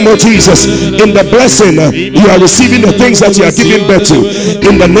 In the name of Jesus. In the blessing you are receiving the things that you are giving birth to.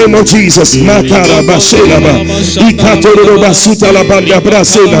 In the name of Jesus.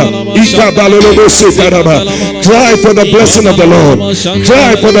 Cry for the blessing of the Lord.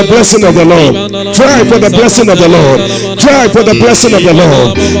 Cry for the blessing of the Lord. Cry for the blessing of the Lord. Cry for the blessing of the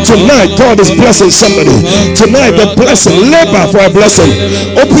Lord. Tonight, God is blessing somebody. Tonight, the blessing. Labor for a blessing.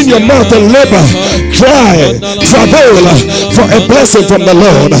 Open your mouth and labor. Cry. Travail for a blessing from the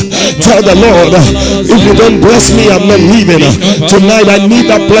Lord. Tell the Lord, if you don't bless me, I'm not leaving. Tonight, I need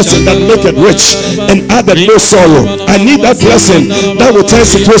that blessing that make it rich and add no sorrow. I need that blessing that will turn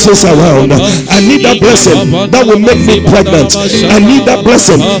situations around. I need that blessing blessing that will make me pregnant. I need that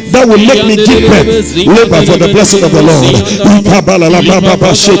blessing that will make me give birth. Labor for the blessing of the Lord.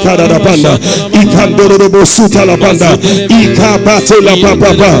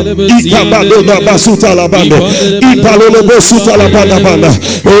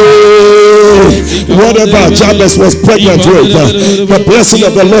 Whatever Jabez was pregnant with, the blessing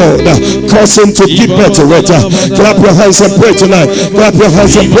of the Lord caused him to give birth to it. Clap your hands and pray tonight. Clap your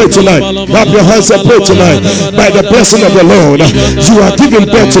hands and pray tonight. Clap your hands and pray tonight. By the blessing of the Lord, you are giving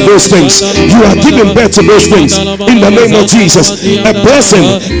birth to those things. You are giving birth to those things in the name of Jesus. A blessing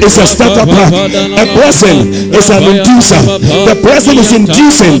is a starter pack. A blessing is an inducer. The blessing is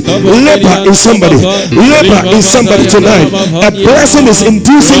inducing labor in somebody. Labor in somebody tonight. A blessing is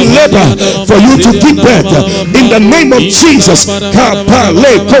inducing labor for you to give birth in the name of Jesus.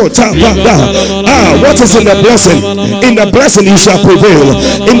 What is in the blessing? In the blessing you shall prevail.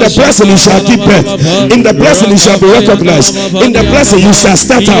 In the blessing you shall give birth. In the blessing you shall be recognized. In the blessing you shall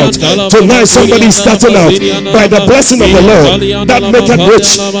start out. Tonight somebody is starting out by the blessing of the Lord that maketh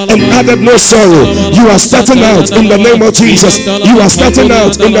rich and added no sorrow. You are starting out in the name of Jesus. You are starting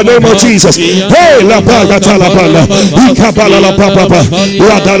out in the name of Jesus. Hey, la paga talapanda, ikabala la papa,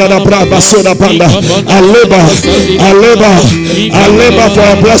 la dala la brava soda panda. I labor for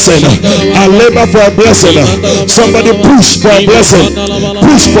a blessing. I labor for a blessing. Somebody push for a blessing.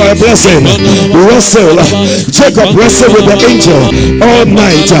 Push for a blessing. Wrestle. Jacob wrestled with the angel all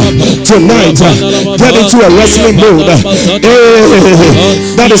night. Tonight, get into a wrestling mode.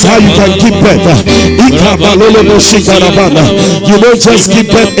 That is how you can keep birth. You don't just keep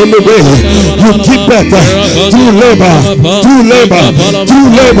birth anyway. You keep birth through labor. Through labor. Through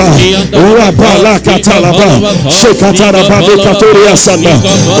labor. Shekataraba de Katoria Sanda.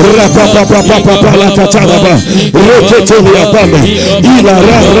 Rapapapapapala Kataraba. Reketolia Banda. Ila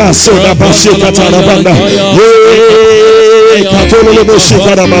Rara Soda Bashekatarabanda.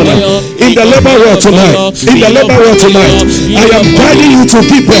 In the labor world tonight, I am guiding you to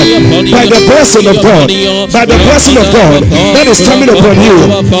keep birth by the blessing of God, by the blessing of God that is coming upon you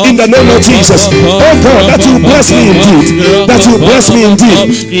in the name of Jesus. Oh God, that you bless me indeed, that you bless me indeed,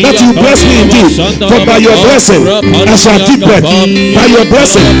 that you bless me indeed. For by your blessing I shall keep birth, by your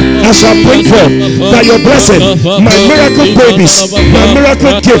blessing I shall bring forth, by your blessing my miracle babies, my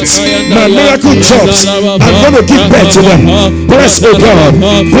miracle gifts, my miracle jobs, I'm going to give birth to them. Bless, oh God,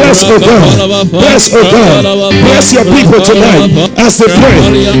 bless, oh God, bless, oh God, bless your people tonight as they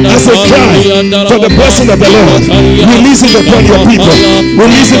pray, as they cry for the blessing of the Lord. Release it upon your people,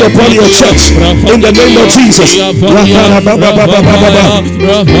 release it upon your church in the name of Jesus.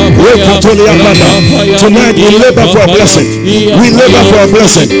 Tonight we labor for a blessing, we labor for a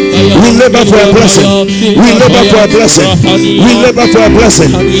blessing, we labor for a blessing, we labor for a blessing, we labor for a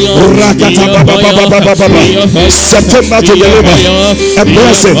blessing. September to deliver. A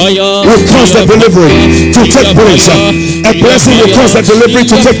blessing will cause the delivery to take place. A blessing will cause the delivery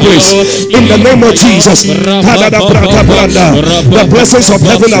to take place in the name of Jesus. The blessings of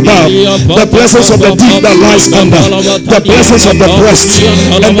heaven above, the blessings of the deep that lies under, the blessings of the breast,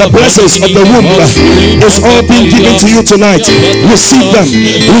 and the blessings of the womb is all being given to you tonight. Receive them,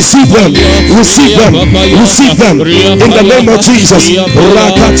 receive them, receive them, receive them in the name of Jesus.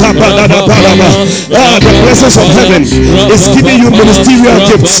 The blessings of heaven is giving you ministerial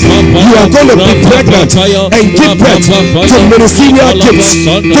gifts. You are going to be pregnant and give birth to ministerial gifts,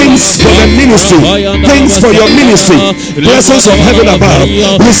 things for the ministry, things for your ministry. Blessings of heaven above,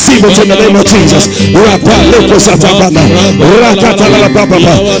 receive it in the name of Jesus.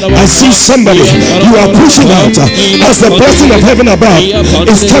 I see somebody, you are pushing out as the blessing of heaven above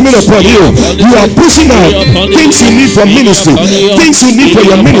is coming upon you. You are pushing out things you need for ministry, things you need for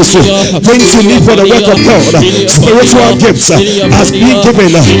your ministry, things you need for the work of God. Spiritual gifts has been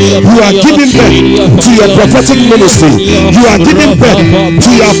given. You are giving birth to your prophetic ministry. You are giving birth to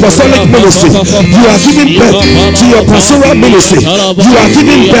your apostolic ministry. You are giving birth to your pastoral ministry. You are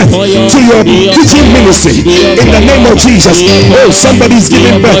giving birth to your teaching ministry in the name of Jesus. Oh, somebody is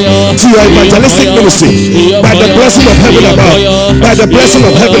giving birth to your evangelistic ministry by the blessing of heaven above, by the blessing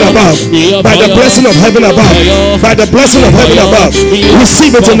of heaven above, by the blessing of heaven above, by the blessing of heaven above.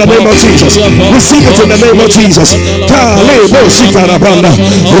 Receive it in the name of Jesus. Receive it in the name of Jesus.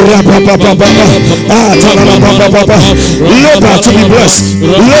 Labor to be blessed.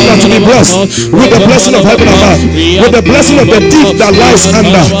 Labor to be blessed with the blessing of heaven above, with the blessing of the deep that lies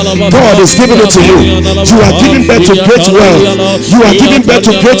under. God is giving it to you. You are giving birth to great wealth. You are giving birth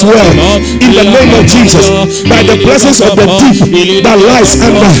to great wealth in the name of Jesus. By the blessings of the deep that lies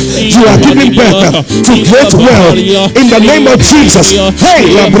under, you are giving birth to great wealth in the name of Jesus.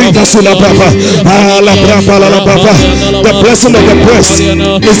 Hey, la brita sula papa, la brapa la papa. The blessing of the breast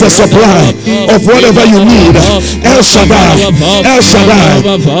is the supply of whatever you need. El Shaddai, El Shaddai,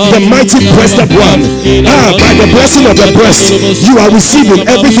 the mighty breasted one. By the blessing of the breast, you are receiving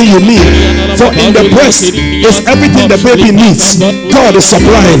everything you need. For in the breast is everything the baby needs. God is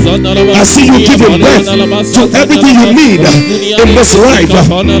supplying. I see you giving birth to everything you need in this life.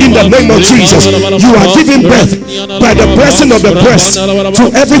 In the name of Jesus, you are giving birth by the blessing of the breast to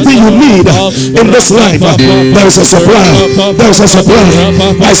everything you need in this life. There is a supply. There is a supply.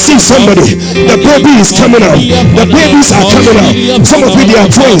 I see somebody. The baby is coming out. The babies are coming out. Some of you, they are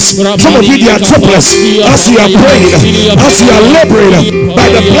twins. Some of you, they are triplets. As you are praying, as you are laboring by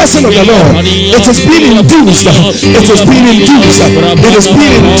the blessing of the Lord, it is being induced. It is being induced. It is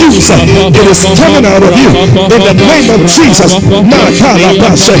being induced. It is coming out of you in the name of Jesus.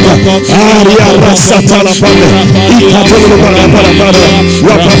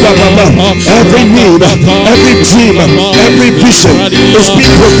 Every need, every dream, every vision is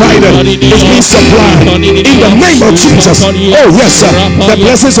being provided, is being supplied in the name of Jesus. Oh yes, the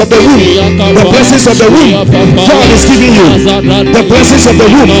blessings of the womb, the blessings of the womb, God is giving you the blessings of the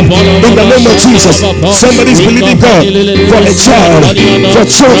womb in the name of Jesus. Somebody's believing God for a child, for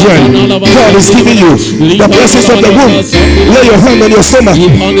children. God is giving you the blessings of the womb. Lay your hand on your stomach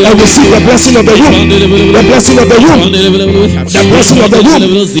and receive the blessing of the womb. The blessing of the womb. The blessing of the womb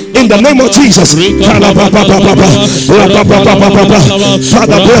in the name of Jesus.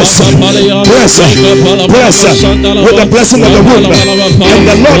 Father bless, bless, bless with the blessing of the womb. And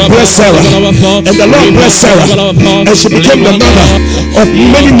the Lord bless Sarah. And the Lord bless Sarah. And she became the mother of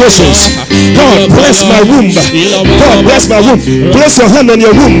many nations. God bless my womb. God bless my womb. Place your hand on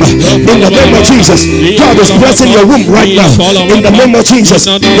your womb in the name of Jesus. God is blessing your womb right now in the name of Jesus.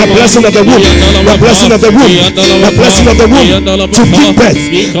 The blessing of the womb. The blessing of the womb. The blessing of the womb to give birth.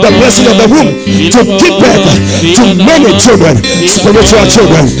 The blessing of the womb to give birth to many children, spiritual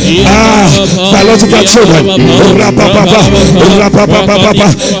children, biological children. In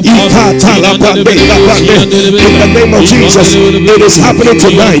the name of Jesus, it is happening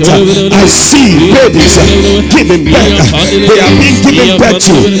tonight. I see babies giving birth. They are being given birth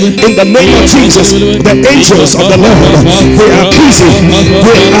to in the name of Jesus. The angels of the Lord, they are busy.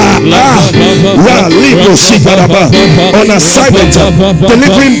 They are on assignment,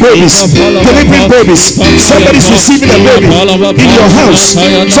 delivering babies. Delivering babies. Somebody's receiving a baby in your house.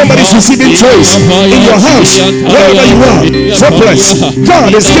 Somebody's receiving toys in your house. Wherever you are, triplets.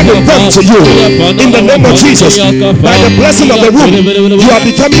 God is giving birth to you in the name of Jesus. By the blessing of the womb, you are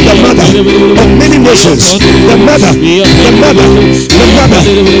becoming the mother of many nations. The mother, the mother, the mother.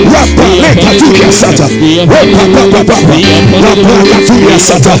 Rapa lekaturia sata. Rapa papa papa. Rapa lekaturia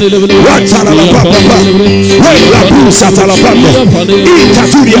sata. Rapa la papa papa. Rapa sata la papa.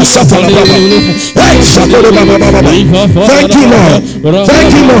 Ikaturia sata la papa. Hey, shakore baba baba. Thank you, Lord.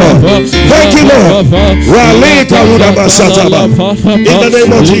 Thank you, Lord. Thank you, Lord. Rale karuda basata ba. In the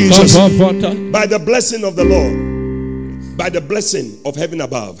name of Jesus. By the blessing of the Lord, by the blessing of heaven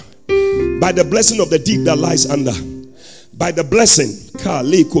above, by the blessing of the deep that lies under, by the blessing of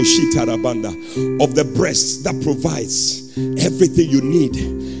the breast that provides everything you need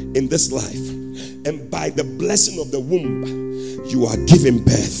in this life, and by the blessing of the womb, you are giving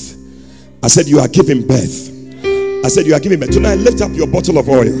birth. I said you are giving birth. I said you are giving birth. Tonight, lift up your bottle of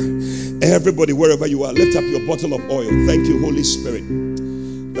oil. Everybody, wherever you are, lift up your bottle of oil. Thank you, Holy Spirit.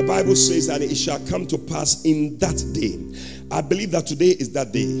 The Bible says that it shall come to pass in that day. I believe that today is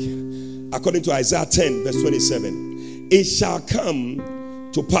that day. According to Isaiah 10 verse 27, it shall come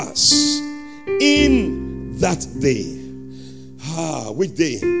to pass in that day. Which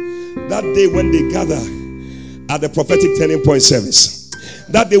day? That day when they gather at the prophetic turning point service.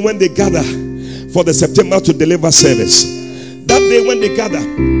 That day when they gather for the September to deliver service. That day when they gather,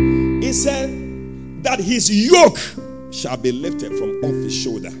 he said that his yoke shall be lifted from off his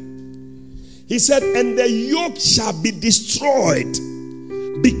shoulder. He said, and the yoke shall be destroyed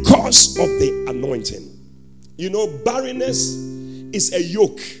because of the anointing. You know, barrenness is a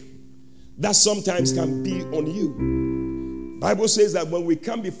yoke that sometimes can be on you. Bible says that when we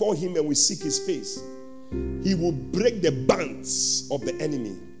come before him and we seek his face, he will break the bands of the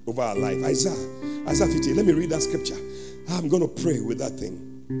enemy over our life. Isaiah Isaiah 58. Let me read that scripture. I'm going to pray with that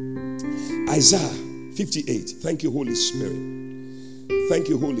thing. Isaiah 58. Thank you, Holy Spirit. Thank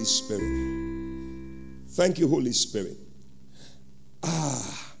you, Holy Spirit. Thank you, Holy Spirit.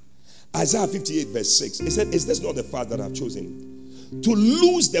 Isaiah 58 verse 6. It said, is this not the path that I've chosen? To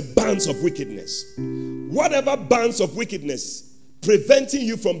loose the bands of wickedness. Whatever bands of wickedness preventing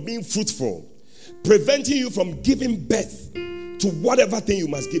you from being fruitful, preventing you from giving birth to whatever thing you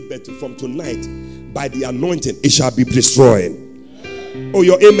must give birth to, from tonight, by the anointing, it shall be destroyed. Oh,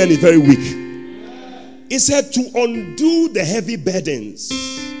 your amen is very weak. It said to undo the heavy burdens.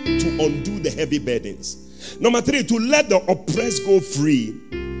 To undo the heavy burdens. Number 3, to let the oppressed go free.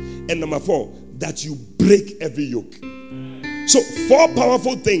 And number 4, that you break every yoke. So 4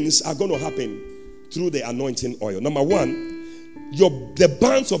 powerful things are going to happen through the anointing oil. Number 1, the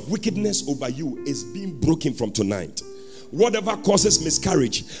bands of wickedness over you is being broken from tonight. Whatever causes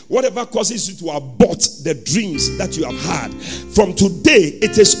miscarriage, whatever causes you to abort the dreams that you have had, from today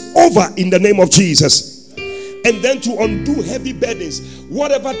it is over in the name of Jesus. And then to undo heavy burdens,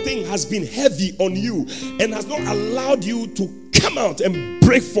 whatever thing has been heavy on you and has not allowed you to come out and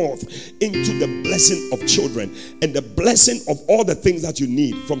break forth into the blessing of children and the blessing of all the things that you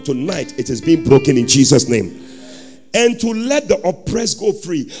need, from tonight it is being broken in Jesus' name. And to let the oppressed go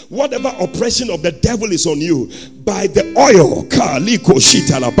free. Whatever oppression of the devil is on you, by the oil,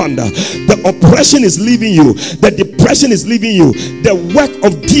 the oppression is leaving you, the depression is leaving you, the work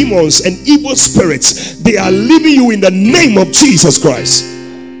of demons and evil spirits, they are leaving you in the name of Jesus Christ.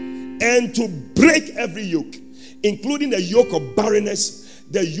 And to break every yoke, including the yoke of barrenness,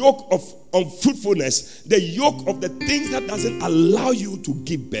 the yoke of unfruitfulness, the yoke of the things that doesn't allow you to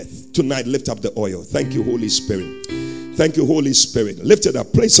give birth. Tonight, lift up the oil. Thank you, Holy Spirit. Thank you, Holy Spirit. Lift it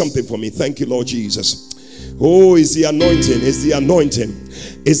up. Play something for me. Thank you, Lord Jesus. Oh, it's the anointing. It's the anointing.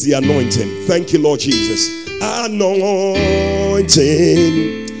 It's the anointing. Thank you, Lord Jesus. Anointing.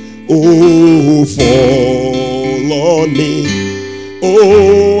 Oh, fall on me.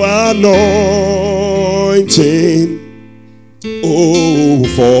 Oh, anointing. Oh,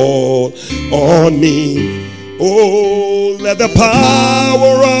 fall on me. Oh, let the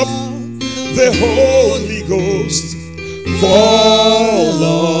power of the Holy Ghost fall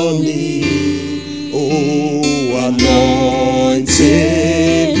on me. Oh,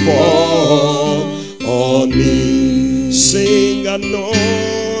 anointing, fall on me. Sing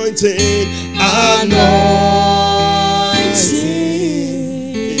anointing, anointing.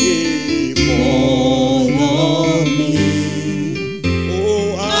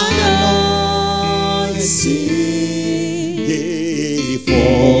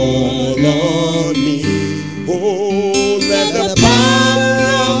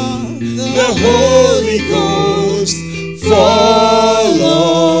 Holy Ghost, fall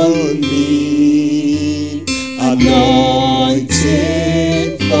on me. Anointing,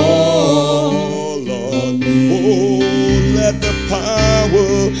 fall on me. Oh, let the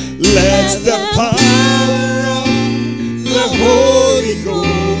power of the Holy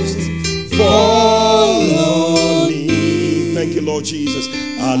Ghost fall on me. Thank you, Lord Jesus.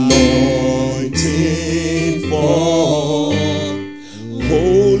 Anointing, fall.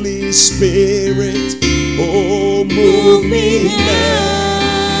 Holy Spirit, oh, move me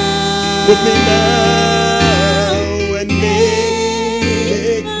now. Move me now and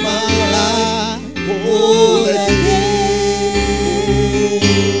make my life whole again.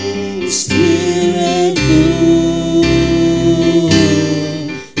 Spirit, move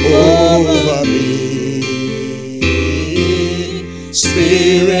over me.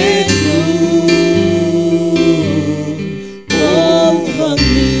 Spirit,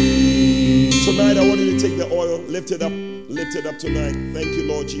 tonight I want you to take the oil, lift it up tonight. Thank you,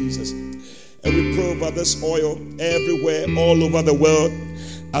 Lord Jesus. And we pray over this oil everywhere, all over the world,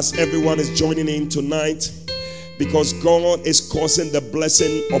 as everyone is joining in tonight, because God is causing the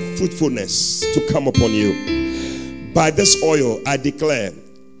blessing of fruitfulness to come upon you. By this oil, I declare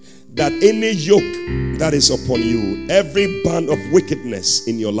that any yoke that is upon you, every band of wickedness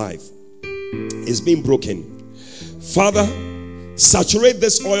in your life is being broken. Father, saturate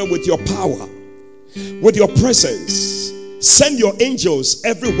this oil with your power, with your presence. Send your angels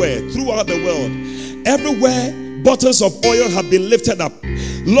everywhere throughout the world. Everywhere bottles of oil have been lifted up,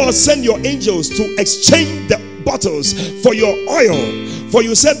 Lord, send your angels to exchange the bottles for your oil. For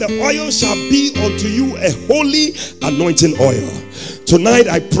you said the oil shall be unto you a holy anointing oil. Tonight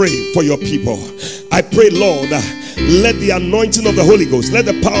I pray for your people. I pray, Lord, let the anointing of the Holy Ghost, let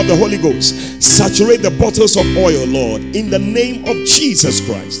the power of the Holy Ghost saturate the bottles of oil, Lord, in the name of Jesus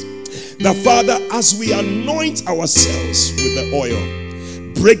Christ. That, Father, as we anoint ourselves with the oil,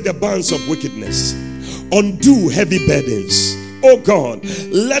 break the bands of wickedness, undo heavy burdens. Oh God,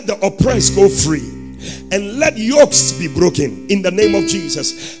 let the oppressed go free, and let yokes be broken in the name of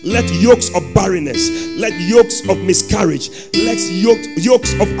Jesus. Let yokes of barrenness, let yokes of miscarriage, let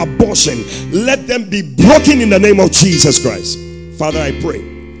yokes of abortion, let them be broken in the name of Jesus Christ. Father, I pray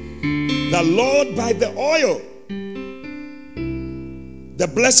that, Lord, by the oil, the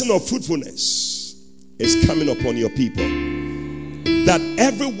blessing of fruitfulness is coming upon your people, that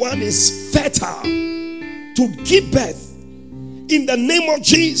everyone is fertile to give birth in the name of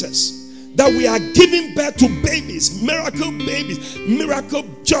Jesus. That we are giving birth to babies, miracle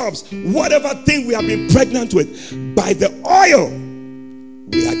jobs, whatever thing we have been pregnant with, by the oil,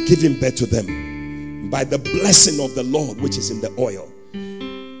 we are giving birth to them by the blessing of the Lord which is in the oil.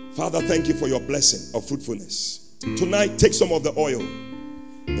 Father, thank you for your blessing of fruitfulness. Tonight, take some of the oil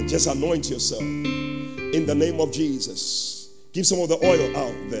and just anoint yourself in the name of Jesus. Give some of the oil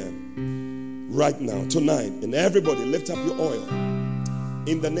out there right now, tonight, and everybody lift up your oil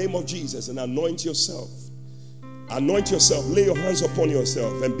in the name of Jesus and anoint yourself. Anoint yourself. Lay your hands upon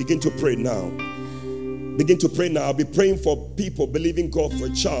yourself and begin to pray now. Begin to pray now. I'll be praying for people believing God for a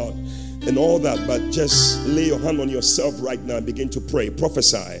child and all that, but just lay your hand on yourself right now and begin to pray.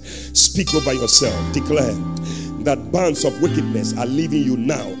 Prophesy. Speak over yourself. Declare that bands of wickedness are leaving you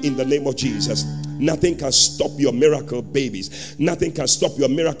now in the name of Jesus. Nothing can stop your miracle babies. Nothing can stop your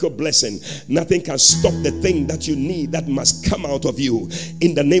miracle blessing. Nothing can stop the thing that you need that must come out of you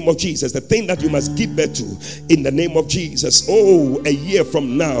in the name of Jesus. The thing that you must give birth to in the name of Jesus. Oh, a year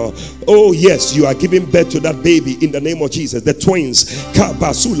from now. Oh, yes, you are giving birth to that baby in the name of Jesus. The twins.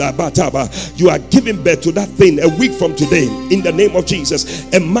 You are giving birth to that thing a week from today in the name of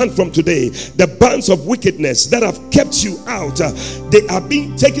Jesus. A month from today. The bands of wickedness that have kept you out, they are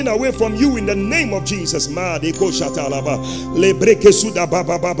being taken away from you in the name of Jesus.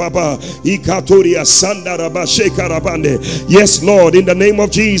 Yes, Lord, in the name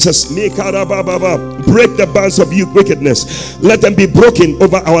of Jesus, break the bands of wickedness. Let them be broken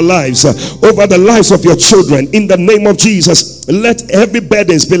over our lives, over the lives of your children, in the name of Jesus. Let heavy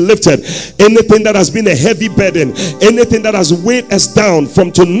burdens be lifted. Anything that has been a heavy burden, anything that has weighed us down,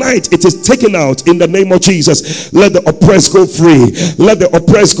 from tonight it is taken out in the name of Jesus. Let the oppressed go free. Let the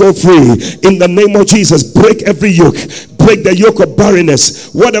oppressed go free in the name of Jesus. Break every yoke. Break the yoke of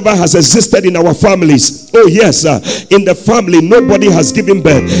barrenness, whatever has existed in our families. Oh yes, in the family nobody has given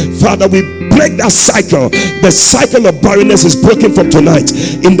birth. Father, we break that cycle. The cycle of barrenness is broken from tonight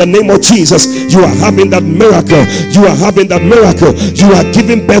in the name of Jesus. You are having that miracle. You are having that miracle. You are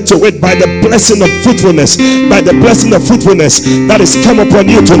giving birth to it by the blessing of fruitfulness, by the blessing of fruitfulness that is come upon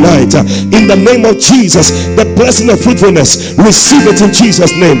you tonight in the name of Jesus. The blessing of fruitfulness, receive it in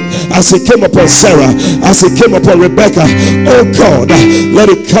Jesus' name. As it came upon Sarah, as it came upon Rebecca, oh God, let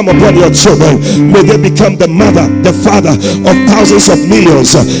it come upon your children. May they become the mother, the father of thousands of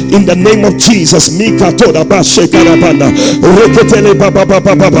millions in the name of Jesus. Mika toda ba shekarabanda reketele baba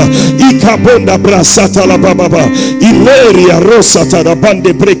baba baba ikabonda brasata la baba baba ileria rosata da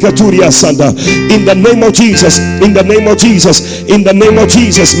bande brekaturia sanda in the name of Jesus. In the name of Jesus. In the name of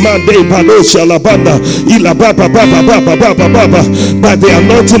Jesus. Mande balosha la banda ila baba baba baba baba baba. By the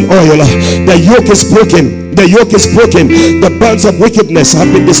anointing oil, the yoke is broken. The yoke is broken. The bands of wickedness have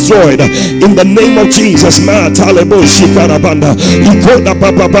been destroyed in the name of Jesus. Ma talebo shikarabanda ikoda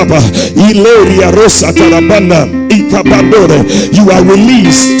baba baba ileria rosa tarabanda ikabandore. You are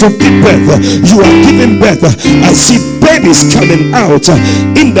released to give birth. You are giving birth. I see babies coming out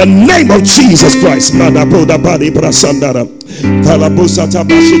in the name of Jesus Christ.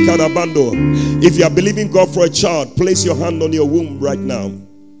 If you are believing God for a child, place your hand on your womb right now.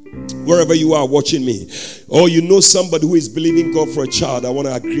 Wherever you are watching me, or you know somebody who is believing God for a child, I want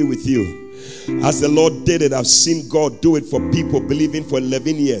to agree with you. As the Lord did it, I've seen God do it for people believing for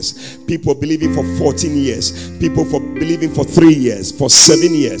 11 years, people believing for 14 years, people for believing for 3 years, for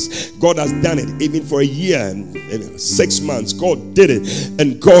 7 years. God has done it even for a year and 6 months. God did it,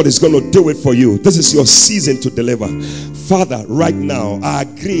 and God is going to do it for you. This is your season to deliver. Father, right now, I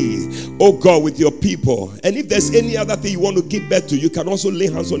agree, oh God, with your people. And if there's any other thing you want to give birth to, you can also lay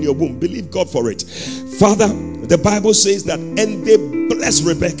hands on your womb. Believe God for it. Father, the Bible says that, and they blessed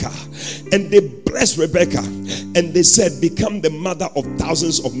Rebecca, and they blessed Rebecca, and they said, become the mother of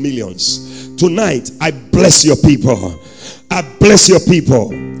thousands of millions. Tonight, I bless your people. I bless your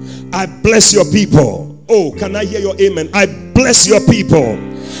people. I bless your people. Oh, can I hear your amen? I bless your people.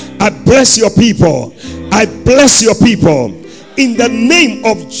 I bless your people. I bless your people in the name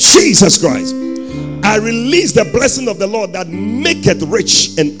of Jesus Christ. I release the blessing of the Lord that maketh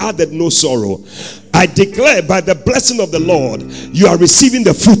rich and added no sorrow. I declare by the blessing of the Lord, you are receiving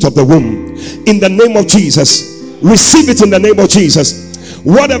the fruit of the womb. In the name of Jesus. Receive it in the name of Jesus.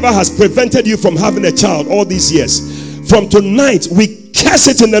 Whatever has prevented you from having a child all these years, from tonight, we curse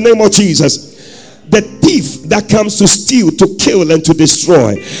it in the name of Jesus. The thief that comes to steal, to kill, and to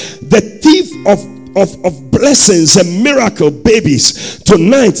destroy. The thief of blessings and miracle babies,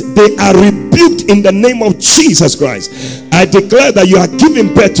 tonight they are rebuked in the name of Jesus Christ. I declare that you are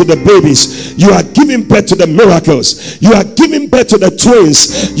giving birth to the babies, you are giving birth to the miracles, you are giving birth to the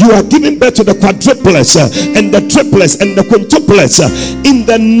twins, you are giving birth to the quadruplets and the triplets and the quintuplets in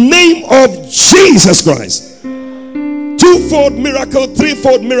the name of Jesus Christ. Twofold miracle,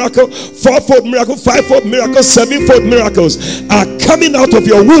 threefold miracle, fourfold miracle, fivefold miracle, sevenfold miracles are coming out of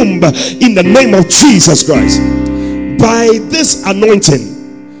your womb in the name of Jesus Christ. By this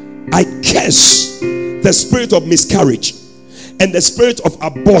anointing, I curse the spirit of miscarriage and the spirit of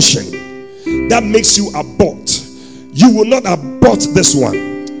abortion that makes you abort. You will not abort this one.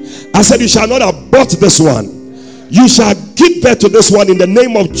 I said you shall not abort this one. You shall give birth to this one in the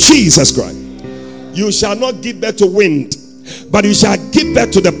name of Jesus Christ. You shall not give birth to wind, but you shall give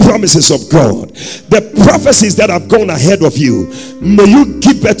birth to the promises of God. The prophecies that have gone ahead of you, may you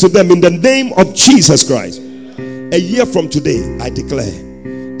give birth to them in the name of Jesus Christ. A year from today, I declare,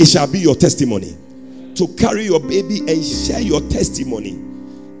 it shall be your testimony to carry your baby and share your testimony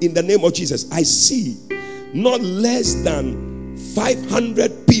in the name of Jesus. I see not less than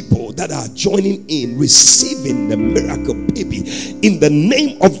 500 people that are joining in, receiving the miracle baby in the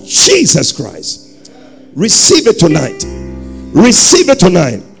name of Jesus Christ. Receive it tonight. Receive it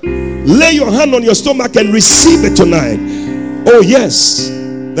tonight. Lay your hand on your stomach and receive it tonight. Oh yes,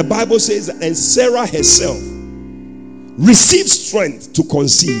 the Bible says, and Sarah herself received strength to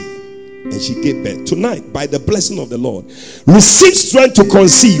conceive, and she gave birth. Tonight, by the blessing of the Lord, receive strength to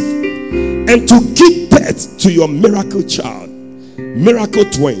conceive and to give birth to your miracle child, miracle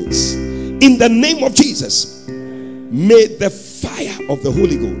twins, in the name of Jesus. May the fire of the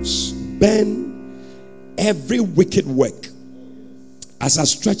Holy Ghost burn every wicked work. As I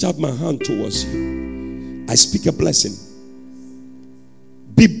stretch out my hand towards you, I speak a blessing.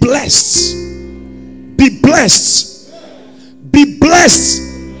 Be blessed. Be blessed. Be blessed.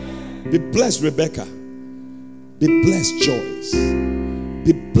 Be blessed, Rebecca. Be blessed, Joyce.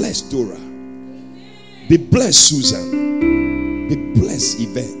 Be blessed, Dora. Be blessed, Susan. Be blessed,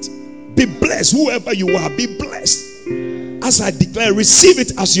 Yvette. Be blessed, whoever you are. Be blessed. As I declare, receive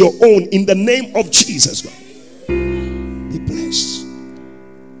it as your own in the name of Jesus Christ. Be blessed,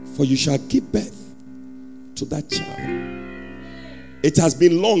 for you shall give birth to that child. It has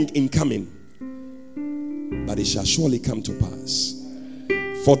been long in coming, but it shall surely come to pass.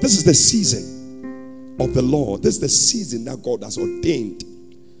 For this is the season of the Lord. This is the season that God has ordained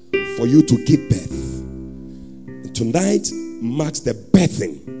for you to give birth. And tonight marks the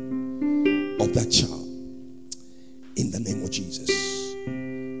birthing of that child. In the name of Jesus.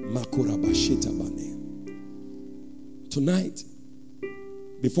 Tonight,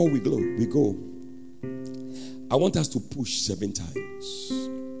 before we go, I want us to push 7 times.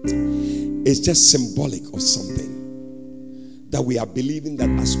 It's just symbolic of something that we are believing that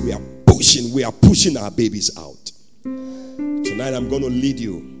as we are pushing our babies out. Tonight, I'm going to lead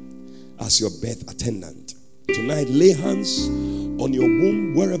you as your birth attendant. Tonight, lay hands on your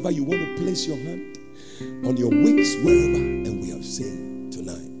womb, wherever you want to place your hand. On your wings, wherever, and we are saying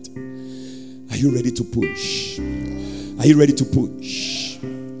tonight, are you ready to push? Are you ready to push?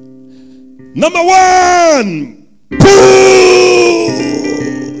 Number 1, push.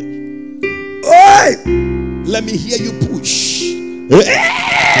 Oi! Let me hear you push.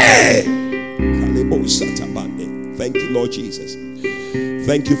 Hey! Thank you, Lord Jesus.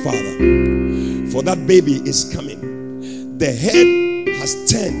 Thank you, Father, for that baby is coming. The head has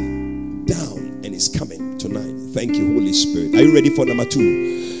turned down and is coming tonight. Thank you, Holy Spirit. Are you ready for number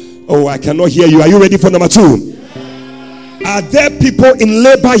 2? Oh, I cannot hear you. Are you ready for number 2? Are there people in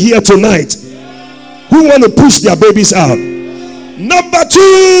labor here tonight who want to push their babies out? Number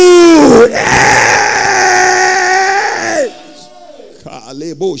 2.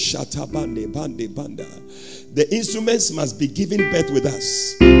 The instruments must be giving birth with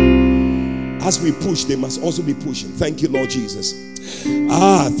us. As we push, they must also be pushing. Thank you, Lord Jesus.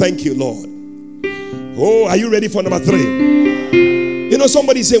 Thank you, Lord. Oh, are you ready for number 3? You know,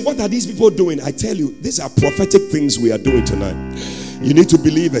 somebody say, what are these people doing? I tell you, these are prophetic things we are doing tonight. You need to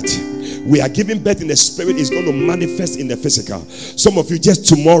believe it. We are giving birth in the spirit. It's going to manifest in the physical. Some of you, just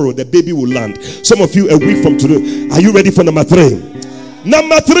tomorrow, the baby will land. Some of you, a week from today. Are you ready for number 3?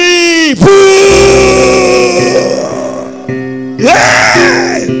 Number 3.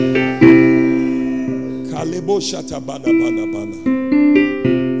 Yeah.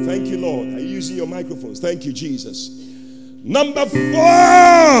 Thank you, Lord. Are you using your microphones? Thank you, Jesus. Number 4.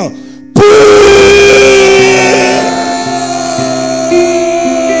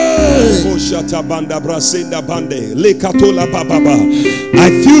 I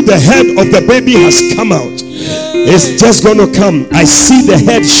feel the head of the baby has come out. It's just going to come. I see the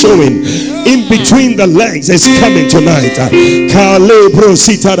head showing in between the legs. It's coming tonight. Are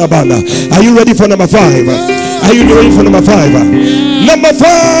you ready for number 5? Are you ready for number 5? Number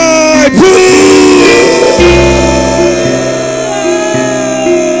 5.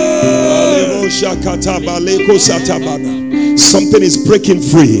 Something is breaking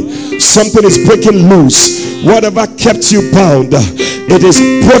free. Something is breaking loose. Whatever kept you bound, it is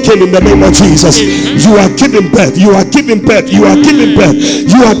broken in the name of Jesus. You are giving birth. You are giving birth. You are giving birth.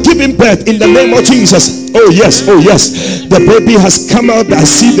 You are giving birth in the name of Jesus. Oh yes, oh yes. The baby has come out. I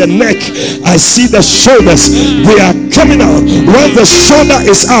see the neck. I see the shoulders. They are coming out. Once the shoulder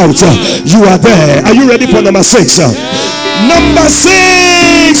is out, you are there. Are you ready for number 6? Number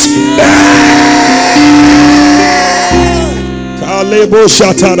 6.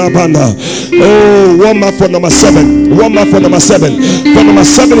 Oh, one more for number 7. One more for number 7. For number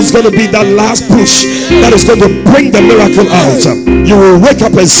 7 is going to be that last push that is going to bring the miracle out. You will wake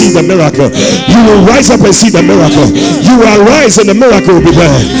up and see the miracle. You will rise up and see the miracle. You will rise and the miracle will be there.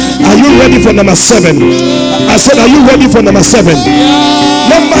 Are you ready for number 7? I said, are you ready for number 7?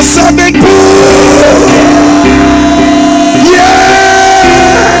 Number 7. Yeah!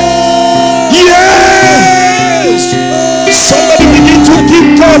 Yes! Somebody begin to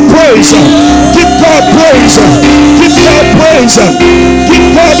give God praise. Give God praise. Give God praise. Give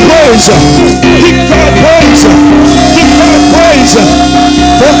God praise. Give God praise. Give God praise.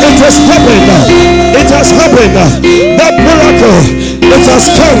 For it has happened. It has happened. That miracle, it has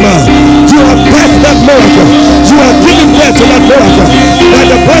come. You have birthed that miracle. You are giving birth to that miracle. By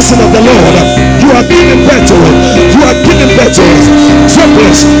the blessing of the Lord, you are giving birth to it. You are giving birth to it.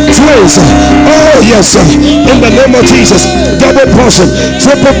 Triplets, twins. Oh yes, in the name of Jesus. Double portion,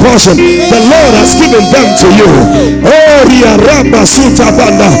 triple portion. The Lord has given them to you. Oh,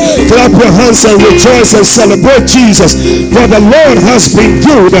 clap your hands and rejoice and celebrate Jesus. For the Lord has been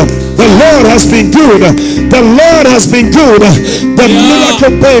good. The Lord has been good. The Lord has been good. The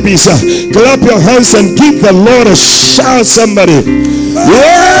miracle babies. Clap your hands and give the Lord a shout, somebody.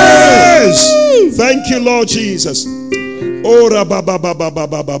 Yes. Thank you, Lord Jesus. Ora baba baba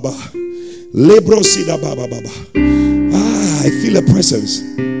baba baba. Lebrosida baba baba. I feel a presence.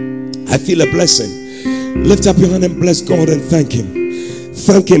 I feel a blessing. Lift up your hand and bless God and thank Him.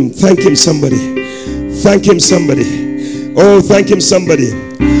 Thank Him. Thank Him, somebody. Thank Him, somebody. Oh, thank Him, somebody.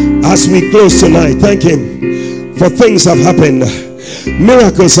 As we close tonight, thank Him. For things have happened.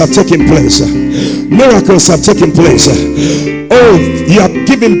 Miracles have taken place. Miracles have taken place. Oh, you are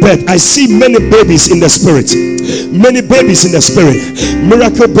giving birth. I see many babies in the spirit. Many babies in the spirit.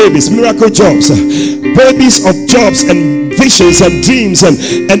 Miracle babies, miracle jobs. Babies of jobs and visions and dreams and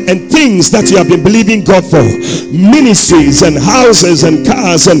things that you have been believing God for. Ministries and houses and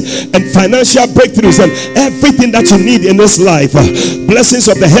cars and financial breakthroughs and everything that you need in this life. Blessings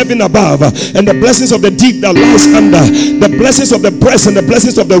of the heaven above and the blessings of the deep that lies under. The blessings of the breast and the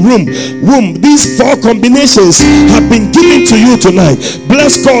blessings of the womb. These 4 combinations have been given to you tonight.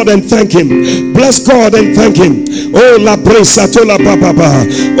 Bless God and thank Him. Bless God and thank Him. Oh, la bresa tola papa.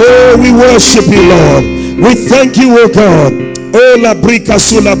 Oh, we worship you, Lord. We thank you, oh God. Oh, la brica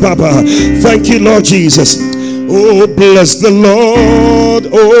sula papa. Thank you, Lord Jesus. Oh, bless the Lord,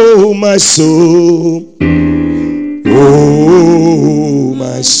 oh my soul. Oh,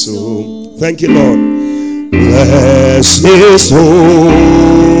 my soul. Thank you, Lord. Bless His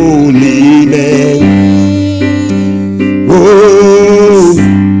holy name. Oh,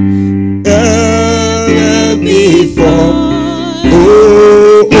 and before.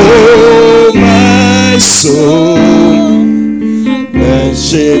 Oh, my soul.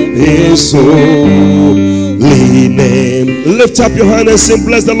 Worship His holy name. Lift up your hand and sing,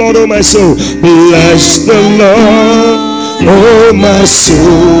 bless the Lord, oh my soul. Bless the Lord, oh my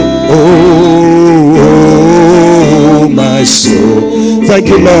soul. Oh, my soul. Thank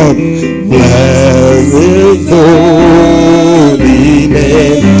you, Lord. Bless His holy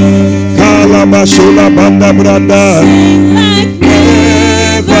name. Kalabashula banda branda.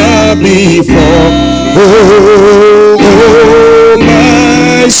 Never before. Oh,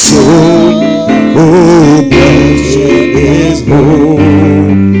 my soul. Oh, bless His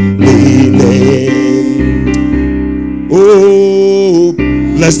holy name. Oh,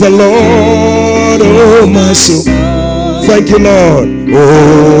 Bless the Lord, oh my soul. Thank you, Lord.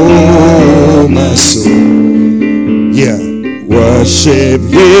 Oh my soul. Yeah. Worship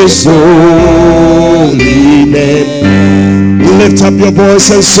his holy name. Lift up your voice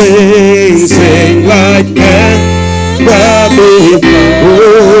and sing like never before.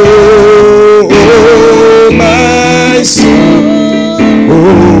 Oh my soul.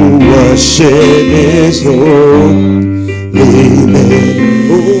 Oh, worship his holy name.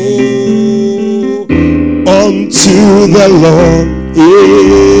 Oh, unto the Lord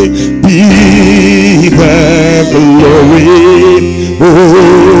be the glory.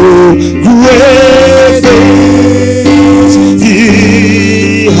 Oh, great things he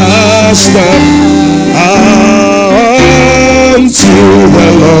has done. Unto the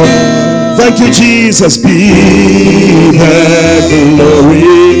Lord. Thank you, Jesus. Be the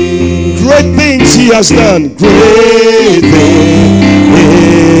glory. Great things he has done. Great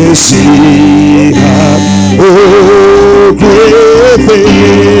things he has. Oh, great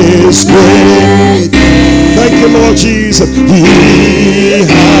things. Great. Thank you, Lord Jesus. He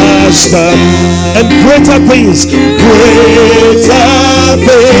has done. And greater things. Greater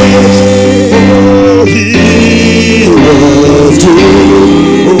things. Oh, he will do.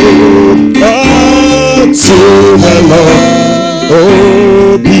 Unto the Lord,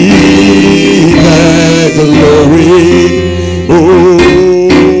 oh, be the glory.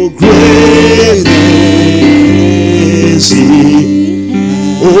 Oh, great is he.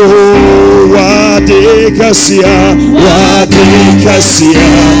 Oh, Wadikasia, Wadikasia,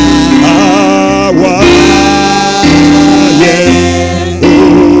 yeah.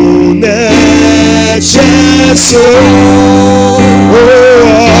 Oh, Necheso.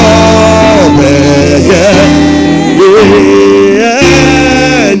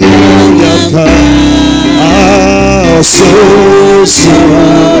 So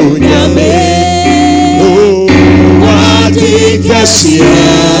yame oh wadikasia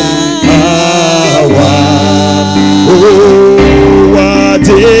awa oh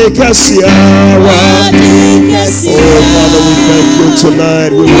wadikasia wadikasia. Oh Father, we thank you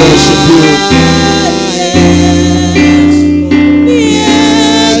tonight. We worship you.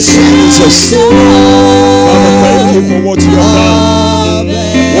 Jesus, Father, thank you for what you have done,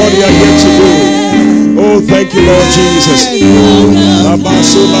 what you are yet to do. Oh, thank you, Lord Jesus.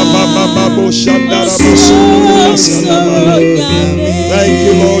 Thank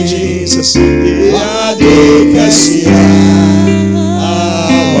you, Lord Jesus.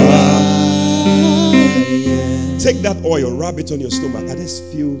 Take that oil, rub it on your stomach. I just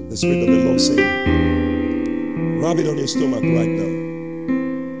feel the Spirit of the Lord saying, rub it on your stomach right now.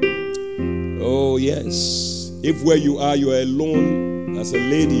 Oh, yes. If where you are alone, as a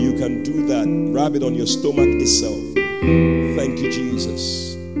lady, you can do that. Rub it on your stomach itself. Thank you,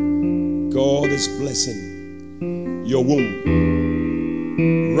 Jesus. God is blessing your womb.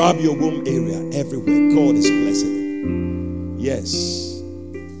 Rub your womb area everywhere. God is blessing it. Yes.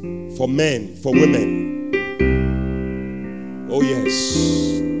 For men, for women. Oh,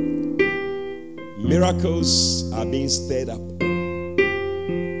 yes. Miracles are being stirred up.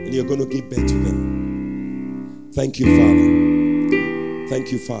 And you're going to give birth to them. Thank you, Father.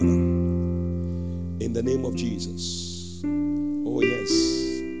 Thank you, Father. In the name of Jesus. Oh, yes.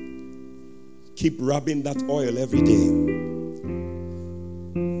 Keep rubbing that oil every day.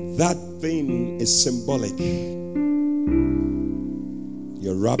 That thing is symbolic.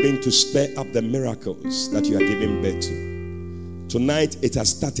 You're rubbing to stir up the miracles that you are giving birth to. Tonight, it has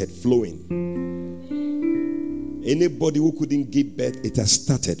started flowing. Anybody who couldn't give birth, it has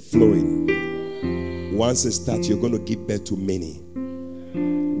started flowing. Once it starts, you're going to give birth to many.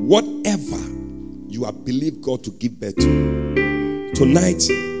 Whatever you have believed God to give birth to, tonight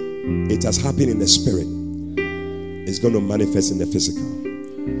it has happened in the spirit. It's going to manifest in the physical.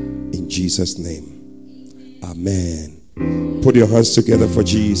 In Jesus' name. Amen. Put your hands together for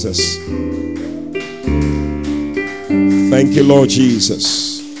Jesus. Thank you, Lord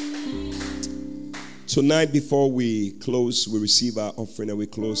Jesus. Tonight, before we close, we receive our offering and we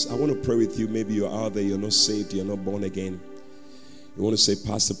close. I want to pray with you. Maybe you're out there, you're not saved, you're not born again. You want to say,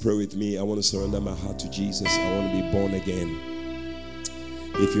 Pastor, pray with me. I want to surrender my heart to Jesus. I want to be born again.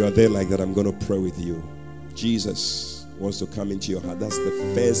 If you are there like that, I'm going to pray with you. Jesus wants to come into your heart. That's the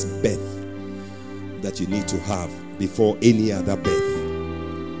first birth that you need to have before any other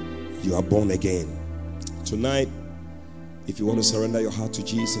birth. You are born again. Tonight, if you want to surrender your heart to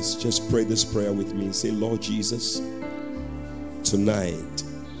Jesus, just pray this prayer with me. Say, Lord Jesus, tonight,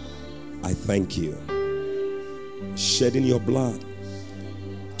 I thank you. Shedding your blood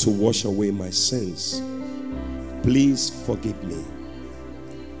to wash away my sins. Please forgive me.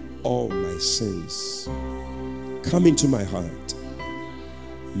 all my sins. Come into my heart.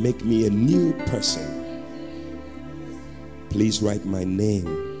 Make me a new person. Please write my name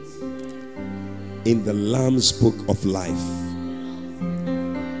in the Lamb's Book of Life.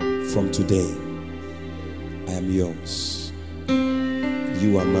 From today, I am yours.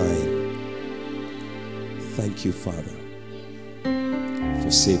 You are mine. Thank you, Father,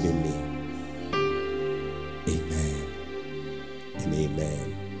 for saving me. Amen and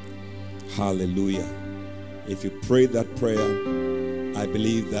amen. Hallelujah. If you pray that prayer, I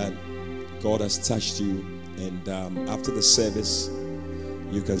believe that God has touched you. And after the service,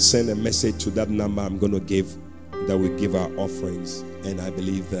 you can send a message to that number I'm going to give, that we give our offerings. And I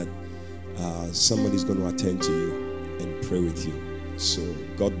believe that somebody's going to attend to you and pray with you. So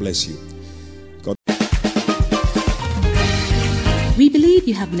God bless you. We believe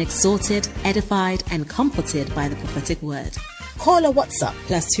you have been exhorted, edified, and comforted by the prophetic word. Call or WhatsApp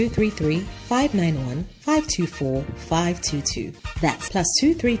 +233 591 524 522. That's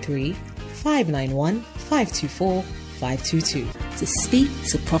 +233 591 524 522 to speak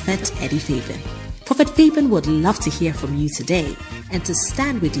to Prophet Eddie Fabian. Prophet Fabian would love to hear from you today and to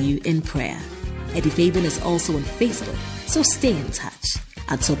stand with you in prayer. Eddie Fabian is also on Facebook, so stay in touch.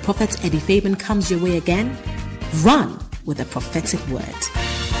 Until Prophet Eddie Fabian comes your way again, run with a prophetic word.